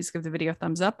YouTube, please give the video a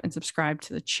thumbs up and subscribe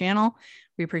to the channel.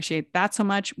 We appreciate that so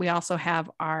much. We also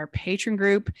have our Patreon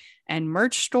group and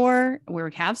merch store where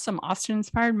we have some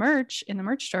Austen-inspired merch in the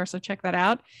merch store. So check that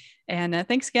out. And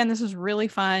thanks again. This was really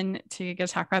fun to get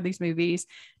to talk about these movies.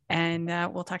 And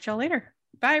we'll talk to y'all later.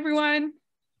 Bye, everyone.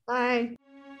 Bye.